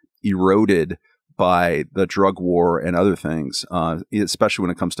systematically eroded by the drug war and other things, especially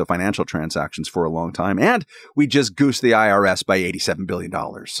when it comes to financial transactions for a long time. And we just goosed the IRS by $87 billion.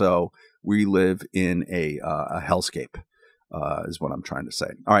 So we live in a hellscape, is what I'm trying to say.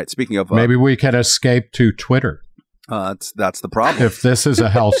 All right, speaking of... maybe we can escape to Twitter. That's the problem. If this is a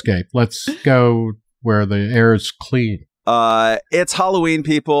hellscape, let's go where the air is clean. It's Halloween,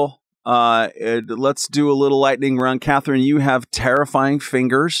 people. Let's do a little lightning round. Catherine, you have terrifying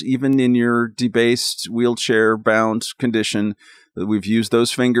fingers, even in your debased wheelchair-bound condition. We've used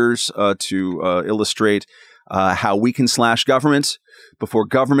those fingers to illustrate how we can slash government before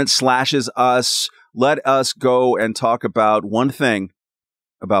government slashes us. Let us go and talk about one thing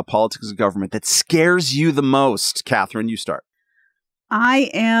about politics and government that scares you the most. Catherine, you start. I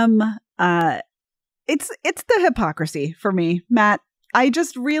am, it's the hypocrisy for me, Matt. I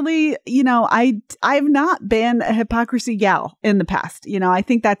just really, I've not been a hypocrisy gal in the past. I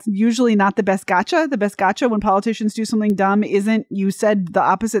think that's usually not the best gotcha. The best gotcha when politicians do something dumb isn't, you said the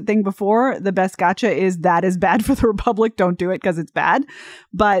opposite thing before. The best gotcha is that is bad for the republic. Don't do it because it's bad.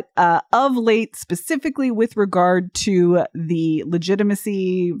 But of late, specifically with regard to the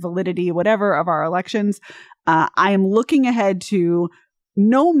legitimacy, validity, whatever of our elections, I am looking ahead to,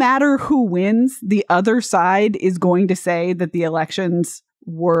 no matter who wins, the other side is going to say that the elections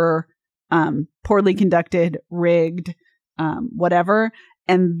were poorly conducted, rigged, whatever.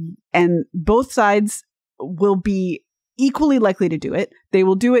 And both sides will be equally likely to do it. They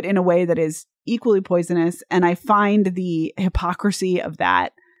will do it in a way that is equally poisonous. And I find the hypocrisy of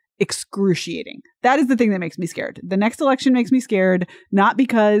that excruciating. That is the thing that makes me scared. The next election makes me scared, not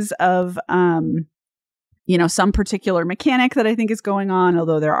because of some particular mechanic that I think is going on,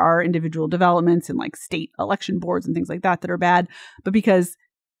 although there are individual developments in like state election boards and things like that are bad, but because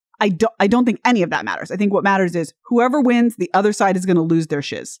I don't think any of that matters. I think what matters is whoever wins, the other side is going to lose their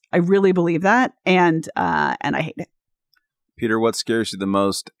shiz. I really believe that, and I hate it. Peter, what scares you the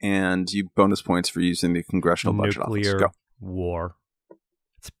most? And you bonus points for using the Congressional Budget Office. Nuclear war.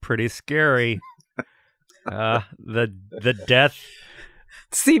 It's pretty scary. The death.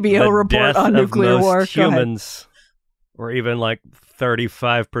 CBO report on nuclear war. Humans, or even like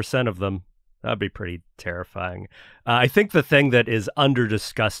 35% of them. That'd be pretty terrifying. I think the thing that is under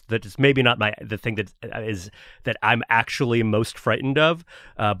discussed, that is maybe not the thing that I'm actually most frightened of,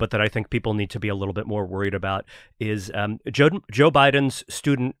 but that I think people need to be a little bit more worried about, is Joe Biden's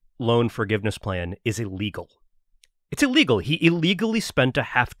student loan forgiveness plan is illegal. It's illegal. He illegally spent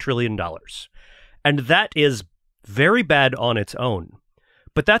 $500 billion, and that is very bad on its own.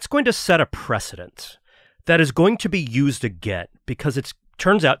 But that's going to set a precedent that is going to be used again, because it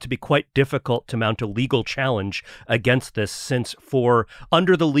turns out to be quite difficult to mount a legal challenge against this, since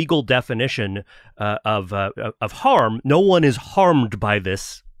under the legal definition of harm, no one is harmed by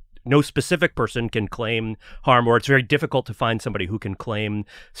this. No specific person can claim harm, or it's very difficult to find somebody who can claim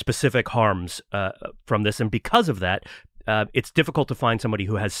specific harms from this. And because of that, it's difficult to find somebody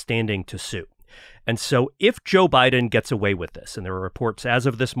who has standing to sue. And so if Joe Biden gets away with this, and there are reports as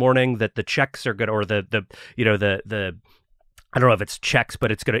of this morning that the checks are going to, or the I don't know if it's checks,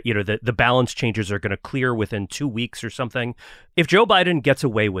 but it's going to, the balance changes are going to clear within 2 weeks or something. If Joe Biden gets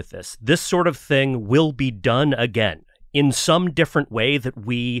away with this sort of thing will be done again in some different way that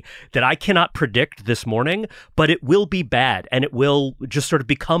I cannot predict this morning, but it will be bad, and it will just sort of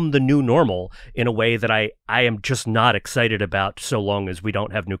become the new normal in a way that I am just not excited about, so long as we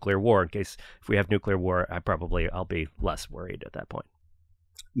don't have nuclear war. In case if we have nuclear war, I'll be less worried at that point.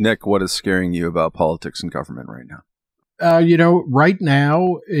 Nick, what is scaring you about politics and government right now? Right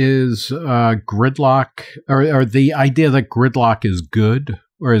now is gridlock, or the idea that gridlock is good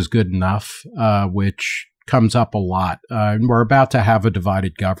or is good enough, which comes up a lot. And we're about to have a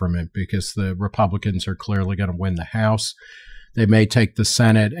divided government because the Republicans are clearly going to win the House. They may take the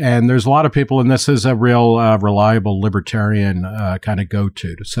Senate. And there's a lot of people, and this is a real reliable libertarian kind of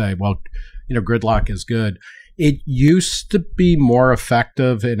go-to to say, well, gridlock is good. It used to be more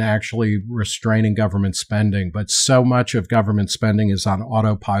effective in actually restraining government spending, but so much of government spending is on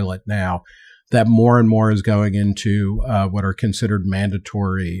autopilot now that more and more is going into what are considered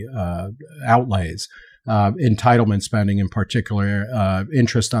mandatory outlays, entitlement spending in particular,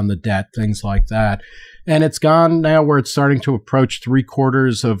 interest on the debt, things like that. And it's gone now where it's starting to approach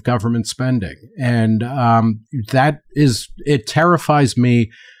 3/4 of government spending. And it terrifies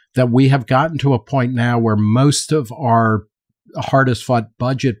me that we have gotten to a point now where most of our hardest fought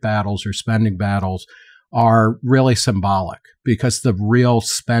budget battles or spending battles are really symbolic, because the real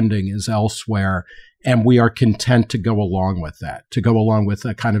spending is elsewhere, and we are content to go along with that, to go along with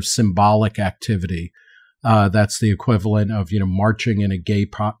a kind of symbolic activity. That's the equivalent of, marching in a gay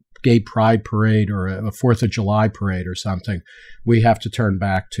pride parade or a 4th of July parade or something. We have to turn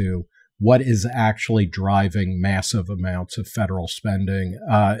back to what is actually driving massive amounts of federal spending,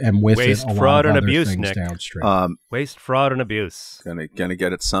 and with waste, it, a fraud, lot of and other abuse, things Nick. downstream. Waste, fraud, and abuse. Gonna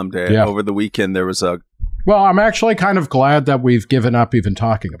get it someday. Yeah. Over the weekend, there was a. Well, I'm actually kind of glad that we've given up even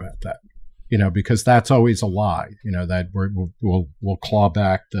talking about that, because that's always a lie, that we'll claw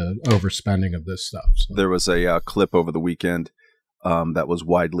back the overspending of this stuff. So. There was a clip over the weekend that was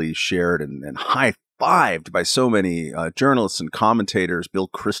widely shared and high-fived by so many journalists and commentators. Bill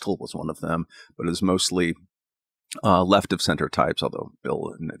Kristol was one of them, but it was mostly left-of-center types, although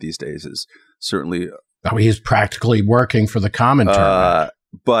Bill these days is certainly... he's practically working for the commentary.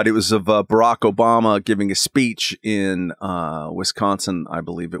 But it was of Barack Obama giving a speech in Wisconsin, I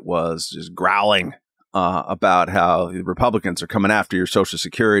believe it was, just growling about how the Republicans are coming after your Social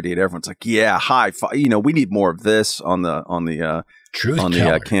Security, and everyone's like, "Yeah, high five." We need more of this on the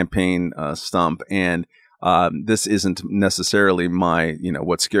campaign stump. And this isn't necessarily my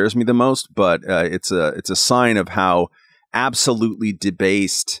what scares me the most, but it's a sign of how absolutely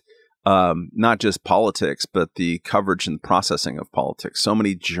debased. Not just politics, but the coverage and processing of politics. So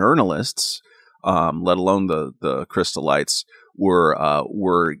many journalists, let alone the Crystalites,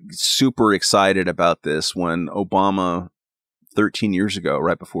 were super excited about this when Obama, 13 years ago,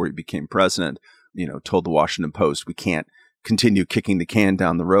 right before he became president, told the Washington Post, "We can't continue kicking the can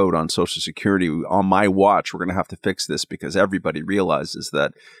down the road on Social Security. On my watch, we're going to have to fix this because everybody realizes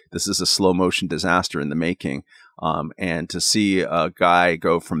that this is a slow motion disaster in the making." And to see a guy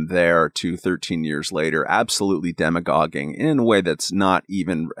go from there to 13 years later, absolutely demagoguing in a way that's not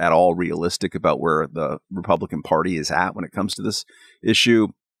even at all realistic about where the Republican Party is at when it comes to this issue.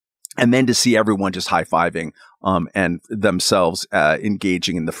 And then to see everyone just high-fiving and themselves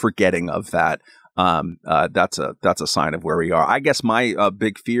engaging in the forgetting of that. That's a sign of where we are. I guess my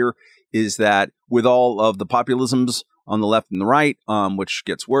big fear is that with all of the populisms on the left and the right, which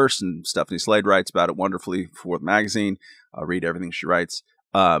gets worse, and Stephanie Slade writes about it wonderfully for the magazine, read everything she writes,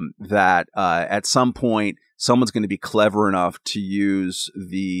 that at some point someone's going to be clever enough to use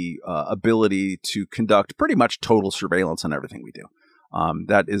the ability to conduct pretty much total surveillance on everything we do.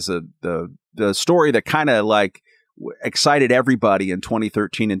 That is the story that kind of excited everybody in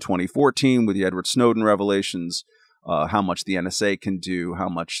 2013 and 2014 with the Edward Snowden revelations, how much the NSA can do, how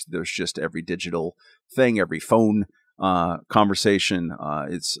much there's just every digital thing, every phone conversation,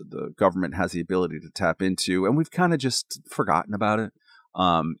 the government has the ability to tap into, and we've kind of just forgotten about it.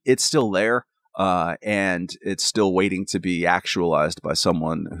 It's still there, and it's still waiting to be actualized by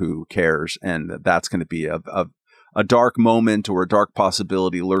someone who cares, and that's going to be a dark moment or a dark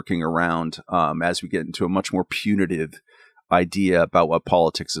possibility lurking around as we get into a much more punitive idea about what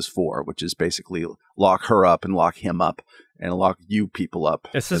politics is for, which is basically lock her up and lock him up and lock you people up.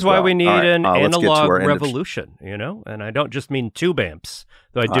 This is why we need an analog revolution, and I don't just mean tube amps,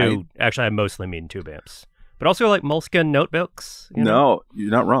 though I mostly mean tube amps, but also like Moleskine notebooks. No, you're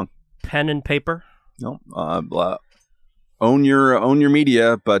not wrong. Pen and paper. No, own your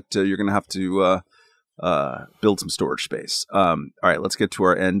media, but you're going to have to build some storage space. All right, let's get to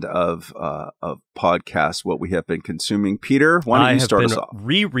our end of podcast, what we have been consuming. Peter, why don't you start us off? I have been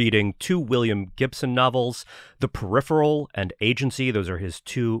rereading 2 William Gibson novels, The Peripheral and Agency. Those are his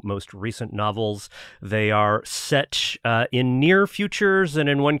 2 most recent novels. They are set in near futures, and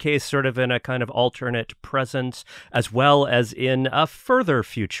in one case sort of in a kind of alternate present, as well as in a further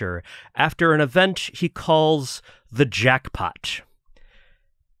future, after an event he calls the jackpot.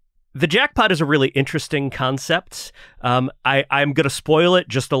 The jackpot is a really interesting concept. I'm going to spoil it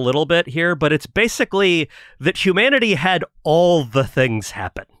just a little bit here, but it's basically that humanity had all the things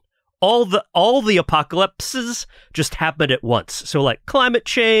happen. All the apocalypses just happened at once. So like climate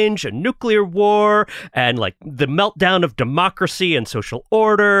change and nuclear war and like the meltdown of democracy and social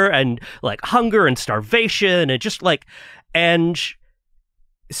order and like hunger and starvation and just like, and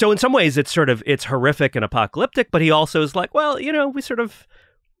so in some ways it's horrific and apocalyptic, but he also is like, well, we sort of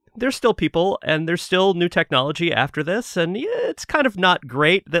there's still people and there's still new technology after this. And yeah, it's kind of not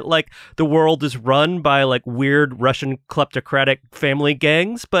great that like the world is run by like weird Russian kleptocratic family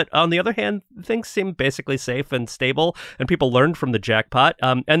gangs. But on the other hand, things seem basically safe and stable and people learned from the jackpot.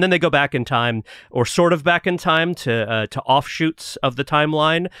 And then they go back in time, or sort of back in time, to offshoots of the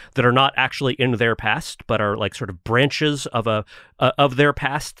timeline that are not actually in their past, but are like sort of branches of their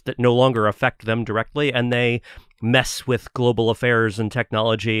past that no longer affect them directly. And they mess with global affairs and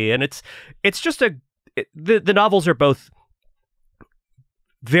technology, and it's just the novels are both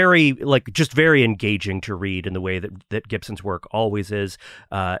very just very engaging to read in the way that Gibson's work always is.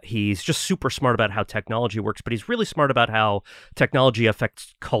 He's just super smart about how technology works, but he's really smart about how technology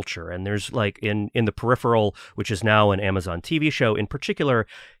affects culture. And there's like in The Peripheral, which is now an Amazon TV show in particular,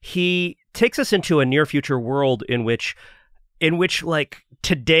 he takes us into a near future world in which like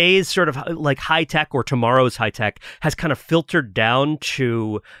today's sort of like high tech or tomorrow's high tech has kind of filtered down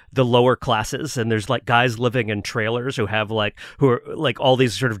to the lower classes. And there's like guys living in trailers who are like all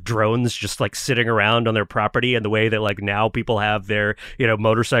these sort of drones just like sitting around on their property, and the way that like now people have their, you know,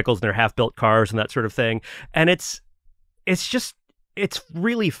 motorcycles and their half built cars and that sort of thing. And it's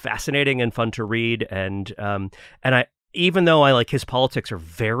really fascinating and fun to read. And even though I like his politics are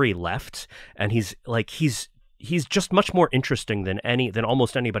very left, and he's just much more interesting than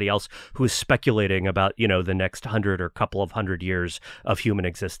almost anybody else who is speculating about, you know, the next 100 or couple of 100 years of human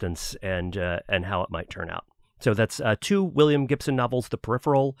existence and how it might turn out. So that's 2 William Gibson novels, The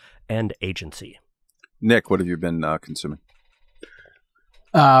Peripheral and Agency. Nick, what have you been consuming?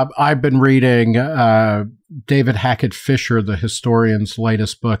 I've been reading David Hackett Fisher, the historian's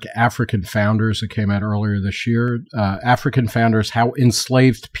latest book, African Founders. It came out earlier this year. African Founders, How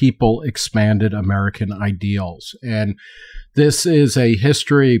Enslaved People Expanded American Ideals. And this is a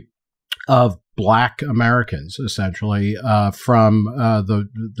history of Black Americans, essentially, from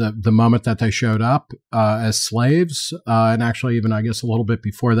the moment that they showed up as slaves, and actually even, I guess, a little bit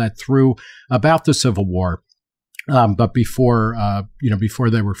before that, through about the Civil War. But before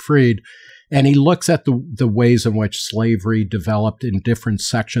they were freed. And he looks at the ways in which slavery developed in different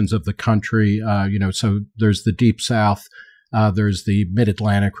sections of the country. So there's the Deep South, there's the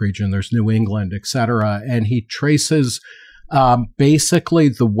Mid-Atlantic region, there's New England, et cetera. And he traces basically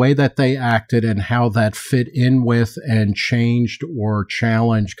the way that they acted and how that fit in with and changed or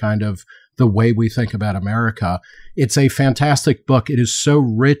challenged kind of the way we think about America. It's a fantastic book. It is so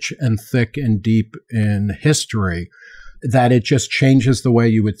rich and thick and deep in history that it just changes the way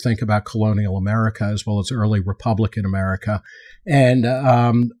you would think about colonial America as well as early Republican America. And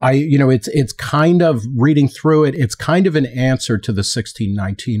it's kind of reading through it. It's kind of an answer to the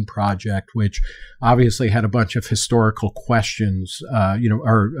 1619 Project, which obviously had a bunch of historical questions, about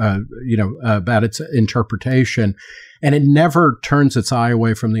its interpretation. And it never turns its eye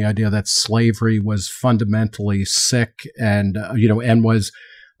away from the idea that slavery was fundamentally sick and was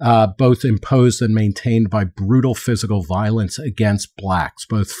both imposed and maintained by brutal physical violence against blacks,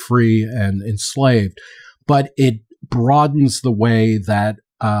 both free and enslaved. But it broadens the way that,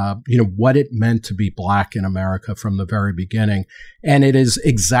 what it meant to be black in America from the very beginning. And it is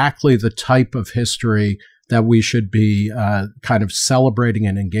exactly the type of history that we should be kind of celebrating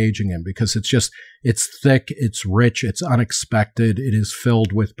and engaging in, because it's thick, it's rich, it's unexpected. It is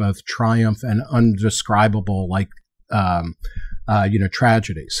filled with both triumph and undescribable,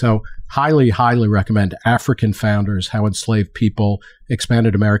 tragedy. So highly, highly recommend African Founders, How Enslaved People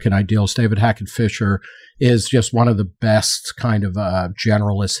Expanded American Ideals. David Hackett Fisher is just one of the best kind of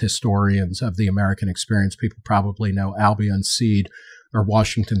generalist historians of the American experience. People probably know Albion Seed or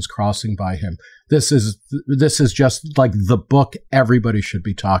Washington's Crossing by him. This is just like the book everybody should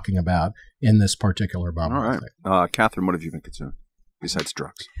be talking about in this particular moment. All right. Catherine, what have you been consuming besides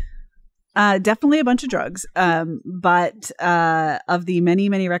drugs? Definitely a bunch of drugs. But of the many,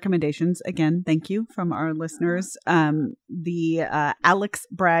 many recommendations, again, thank you from our listeners. The Alex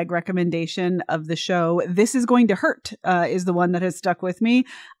Bragg recommendation of the show, This Is Going to Hurt, is the one that has stuck with me.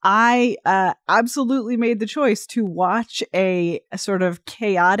 I absolutely made the choice to watch a sort of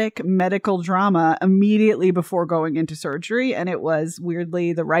chaotic medical drama immediately before going into surgery, and it was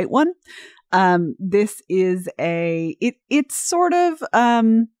weirdly the right one. This is it's sort of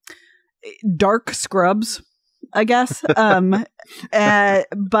dark Scrubs, I guess. But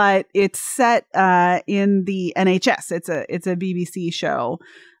it's set in the NHS. It's a BBC show.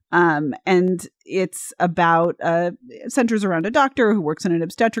 And it's about centers around a doctor who works in an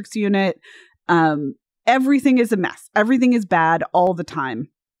obstetrics unit. Everything is a mess. Everything is bad all the time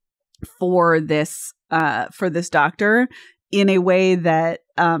for this doctor, in a way that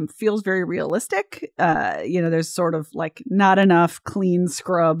feels very realistic. There's sort of like not enough clean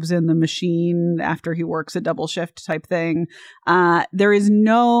scrubs in the machine after he works a double shift type thing. There is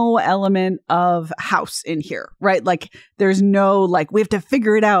no element of house in here, right? Like there's no like we have to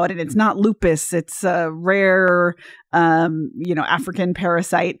figure it out, and it's not lupus, it's a rare African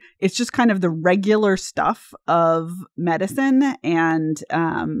parasite. It's just kind of the regular stuff of medicine and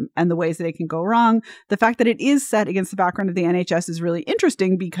the ways that it can go wrong. The fact that it is set against the background of the NHS is really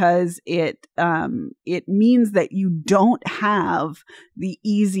interesting because it means that you don't have the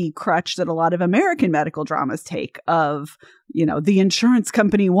easy crutch that a lot of American medical dramas take of, the insurance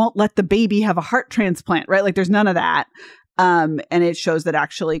company won't let the baby have a heart transplant, right? Like there's none of that. And it shows that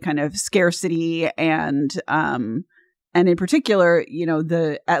actually kind of scarcity and in particular,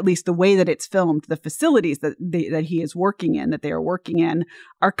 at least the way that it's filmed, the facilities that he is working in, that they are working in,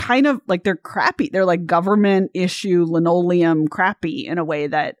 are kind of like they're crappy. They're like government issue linoleum crappy in a way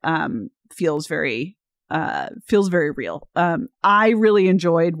that feels very real. I really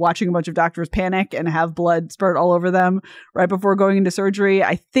enjoyed watching a bunch of doctors panic and have blood spurt all over them right before going into surgery.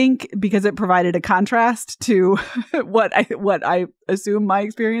 I think because it provided a contrast to what I assume my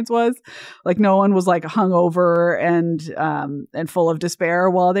experience was. Like no one was like hungover and full of despair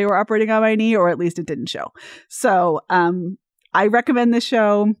while they were operating on my knee, or at least it didn't show. So I recommend this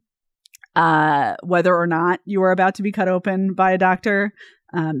show, whether or not you are about to be cut open by a doctor.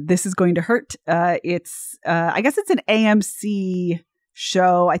 This is going to hurt. I guess it's an AMC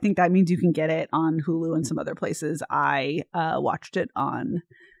show. I think that means you can get it on Hulu and some other places. I watched it on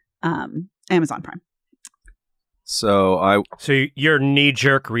Amazon Prime. So your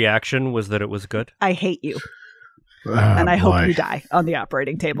knee-jerk reaction was that it was good? I hate you. And I hope you die on the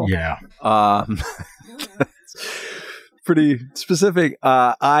operating table. Yeah. Pretty specific.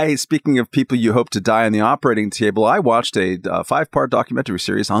 Speaking of people you hope to die on the operating table, I watched a 5-part documentary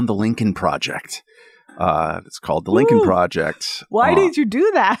series on the Lincoln Project. It's called The Lincoln Project. Why did you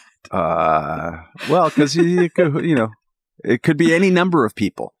do that? Well, because it could be any number of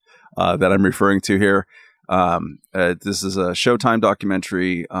people that I'm referring to here. This is a Showtime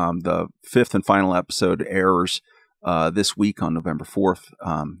documentary. The 5th and final episode airs this week on November 4th.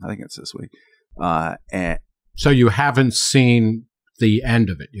 I think it's this week. So you haven't seen the end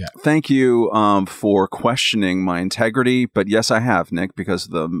of it yet? Thank you for questioning my integrity. But yes, I have, Nick, because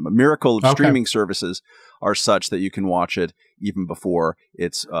the miracle of streaming services are such that you can watch it even before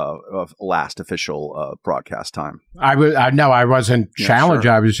its last official broadcast time. I wasn't challenged.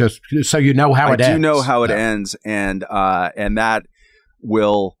 Sure. I was just so how it ends. I do know how it ends, and that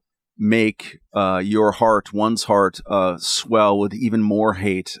will make one's heart swell with even more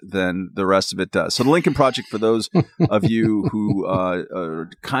hate than the rest of it does. So the Lincoln Project, for those of you who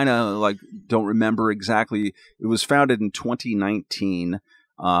kind of like don't remember exactly, it was founded in 2019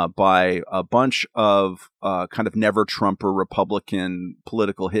 by a bunch of kind of never Trumper Republican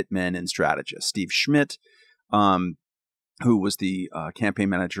political hitmen and strategists. Steve Schmidt, who was the campaign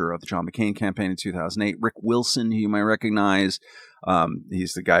manager of the John McCain campaign in 2008. Rick Wilson, who you might recognize.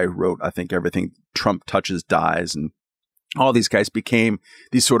 He's the guy who wrote, I think, Everything Trump Touches Dies. And all these guys became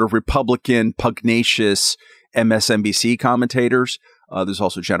these sort of Republican, pugnacious MSNBC commentators. There's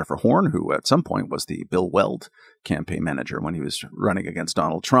also Jennifer Horn, who at some point was the Bill Weld campaign manager when he was running against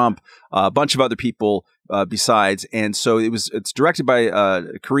Donald Trump. A bunch of other people besides. And so it's directed by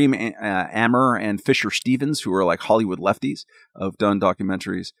Kareem Ammer and Fisher Stevens, who are like Hollywood lefties, have done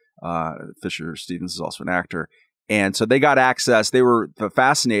documentaries. Fisher Stevens is also an actor. And so they got access. They were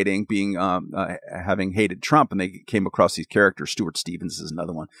fascinating, being having hated Trump, and they came across these characters. Stuart Stevens is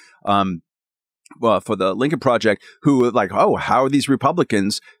another one. Well, for the Lincoln Project, who like, oh, how are these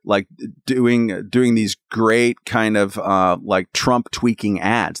Republicans like doing these great kind of like Trump tweaking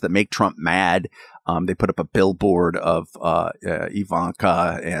ads that make Trump mad? They put up a billboard of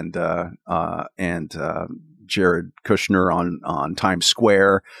Ivanka and Jared Kushner on Times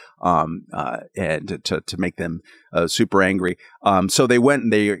Square, and to make them super angry. So they went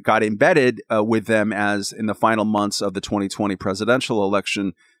and they got embedded with them as in the final months of the 2020 presidential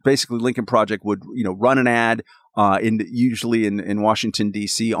election. Basically, Lincoln Project would run an ad usually in Washington,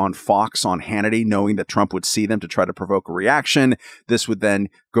 D.C. on Fox, on Hannity, knowing that Trump would see them to try to provoke a reaction. This would then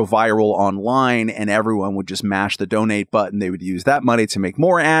go viral online, and everyone would just mash the donate button. They would use that money to make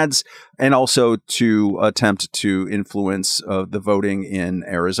more ads and also to attempt to influence the voting in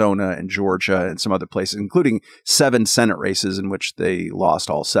Arizona and Georgia and some other places, including 7 Senate races in which they lost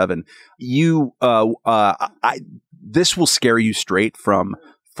all 7. This will scare you straight from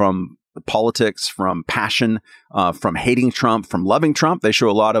politics, from passion, from hating Trump, from loving Trump. They show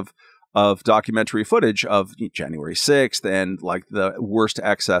a lot of of documentary footage of January 6th and like the worst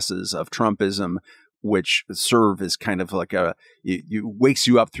excesses of Trumpism, which serve as kind of like you wakes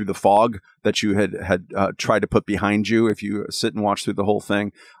you up through the fog that you had tried to put behind you if you sit and watch through the whole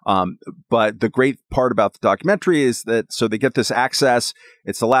thing. But the great part about the documentary is that so they get this access.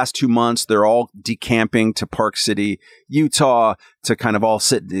 It's the last 2 months. They're all decamping to Park City, Utah, to kind of all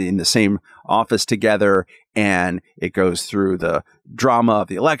sit in the same office together. And it goes through the drama of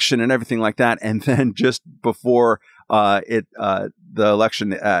the election and everything like that. And then just before the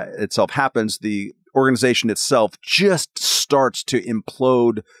election itself happens, the organization itself just starts to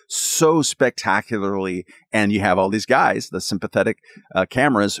implode so spectacularly. And you have all these guys, the sympathetic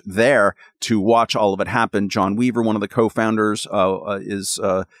cameras there to watch all of it happen. John Weaver, one of the co-founders, is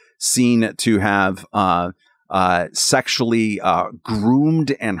seen to have sexually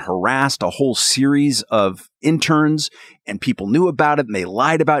groomed and harassed a whole series of interns, and people knew about it and they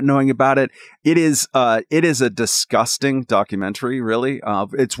lied about knowing about it. It is a disgusting documentary, really.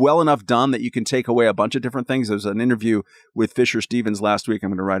 It's well enough done that you can take away a bunch of different things. There's an interview with Fisher Stevens last week. I'm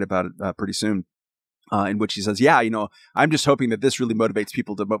going to write about it pretty soon. In which he says, I'm just hoping that this really motivates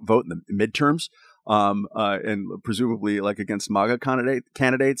people to vote in the midterms, and presumably like against MAGA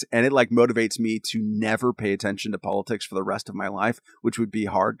candidates. And it like motivates me to never pay attention to politics for the rest of my life, which would be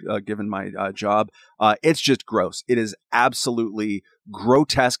hard given my job. It's just gross. It is absolutely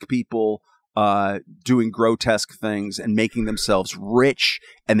grotesque people doing grotesque things and making themselves rich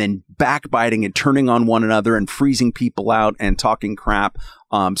and then backbiting and turning on one another and freezing people out and talking crap.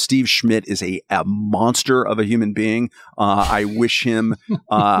 Steve Schmidt is a monster of a human being. I wish him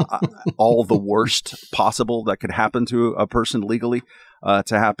all the worst possible that could happen to a person legally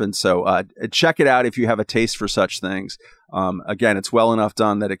to happen. So check it out if you have a taste for such things. Again, it's well enough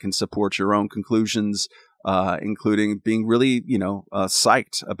done that it can support your own conclusions, including being really,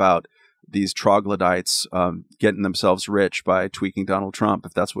 psyched about these troglodytes getting themselves rich by tweaking Donald Trump,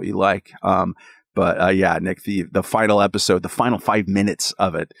 if that's what you like. But Nick, the final episode, the final 5 minutes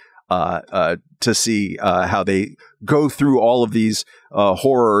of it, to see how they go through all of these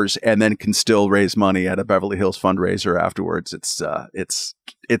horrors and then can still raise money at a Beverly Hills fundraiser afterwards.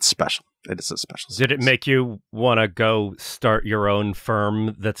 It's special. It is a special series. Did it make you want to go start your own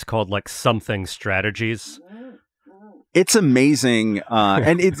firm that's called like Something Strategies? It's amazing,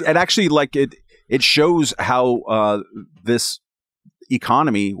 and it actually like it shows how this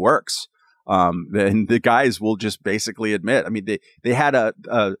economy works. And the guys will just basically admit. I mean, they had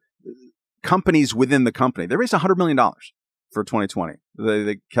companies within the company. They raised $100 million for 2020.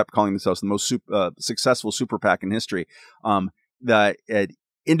 They kept calling themselves the most successful super PAC in history. The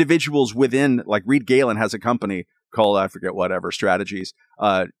individuals within, like Reed Galen has a company called, I forget whatever, Strategies,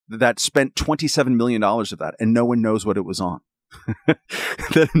 that spent $27 million of that, and no one knows what it was on.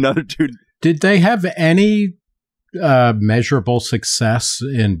 Then another dude. Did they have any measurable success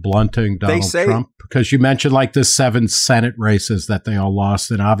in blunting Donald Trump? Because you mentioned like the 7 Senate races that they all lost,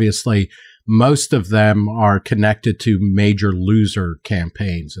 and obviously most of them are connected to major loser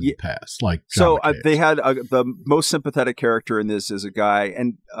campaigns in the past. Like they had the most sympathetic character in this is a guy,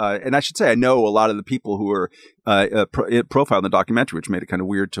 and I should say I know a lot of the people who are profiled in the documentary, which made it kind of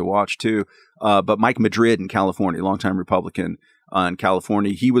weird to watch too. But Mike Madrid in California, longtime Republican. In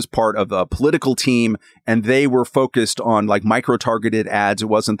California, he was part of a political team, and they were focused on like micro-targeted ads. It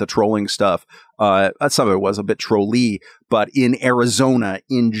wasn't the trolling stuff. Some of it was a bit trolly, but in Arizona,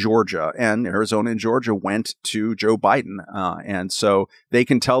 in Georgia, and Arizona and Georgia went to Joe Biden, and so they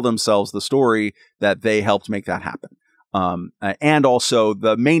can tell themselves the story that they helped make that happen. And also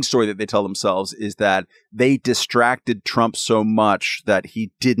the main story that they tell themselves is that they distracted Trump so much that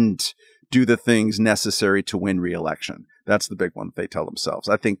he didn't do the things necessary to win re-election. That's the big one that they tell themselves.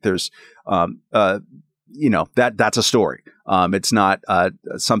 I think there's, that's a story. It's not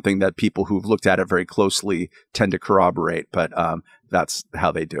something that people who've looked at it very closely tend to corroborate, but that's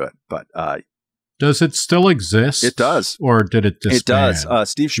how they do it. But does it still exist? It does. Or did it disband? It does.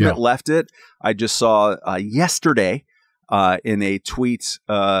 Steve Schmidt left it. I just saw yesterday in a tweet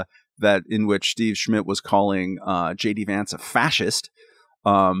that in which Steve Schmidt was calling J.D. Vance a fascist.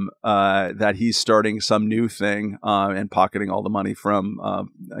 That he's starting some new thing and pocketing all the money from,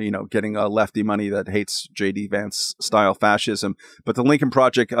 getting lefty money that hates J.D. Vance style fascism. But the Lincoln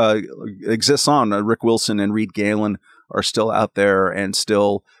Project exists on. Rick Wilson and Reed Galen are still out there and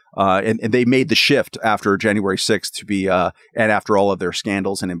still, and they made the shift after January 6th to be, and after all of their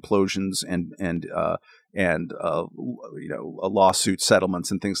scandals and implosions and lawsuit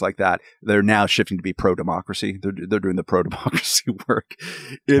settlements and things like that, they're now shifting to be pro-democracy. They're doing the pro-democracy work.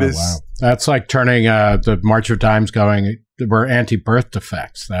 It is. Wow. That's like turning the March of Dimes going, were anti-birth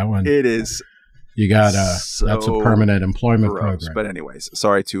defects. That one. It is. You got that's a permanent employment gross. program. But anyways,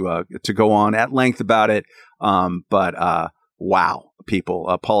 sorry to go on at length about it. But wow,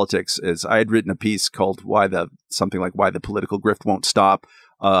 people, politics is. I had written a piece called "Why the Political Grift Won't Stop"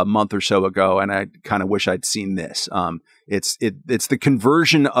 a month or so ago, and I kind of wish I'd seen this. It's the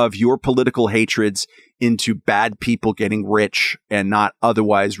conversion of your political hatreds into bad people getting rich and not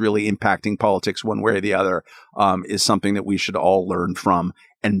otherwise really impacting politics one way or the other. Is something that we should all learn from,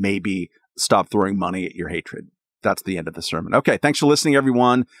 and maybe stop throwing money at your hatred. That's the end of the sermon. Okay, thanks for listening,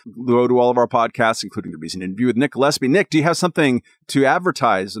 everyone. Go to all of our podcasts, including the Reason Interview with Nick Gillespie. Nick, do you have something to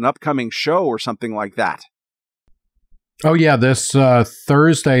advertise, an upcoming show or something like that? Oh, yeah, this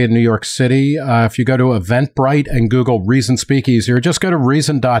Thursday in New York City, if you go to Eventbrite and Google Reason Speakeasy, or just go to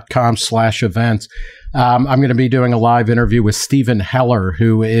reason.com/events, I'm going to be doing a live interview with Stephen Heller,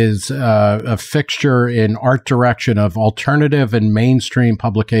 who is a fixture in art direction of alternative and mainstream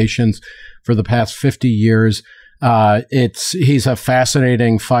publications for the past 50 years. He's a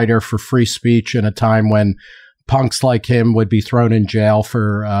fascinating fighter for free speech in a time when punks like him would be thrown in jail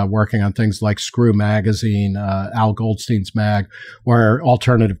for working on things like Screw Magazine, Al Goldstein's mag, or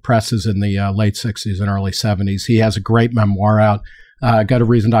alternative presses in the late 60s and early 70s. He has a great memoir out. Go to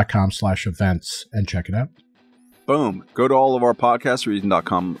reason.com/events and check it out. Boom. Go to all of our podcasts,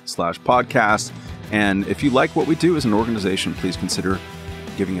 reason.com/podcast. And if you like what we do as an organization, please consider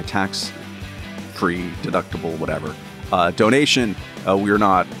giving a tax-free, deductible, whatever donation. We are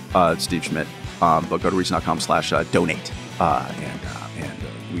not Steve Schmidt. But go to reason.com/donate. And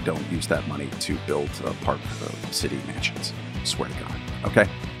we don't use that money to build park city mansions. Swear to God. Okay.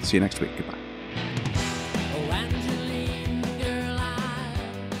 See you next week. Goodbye.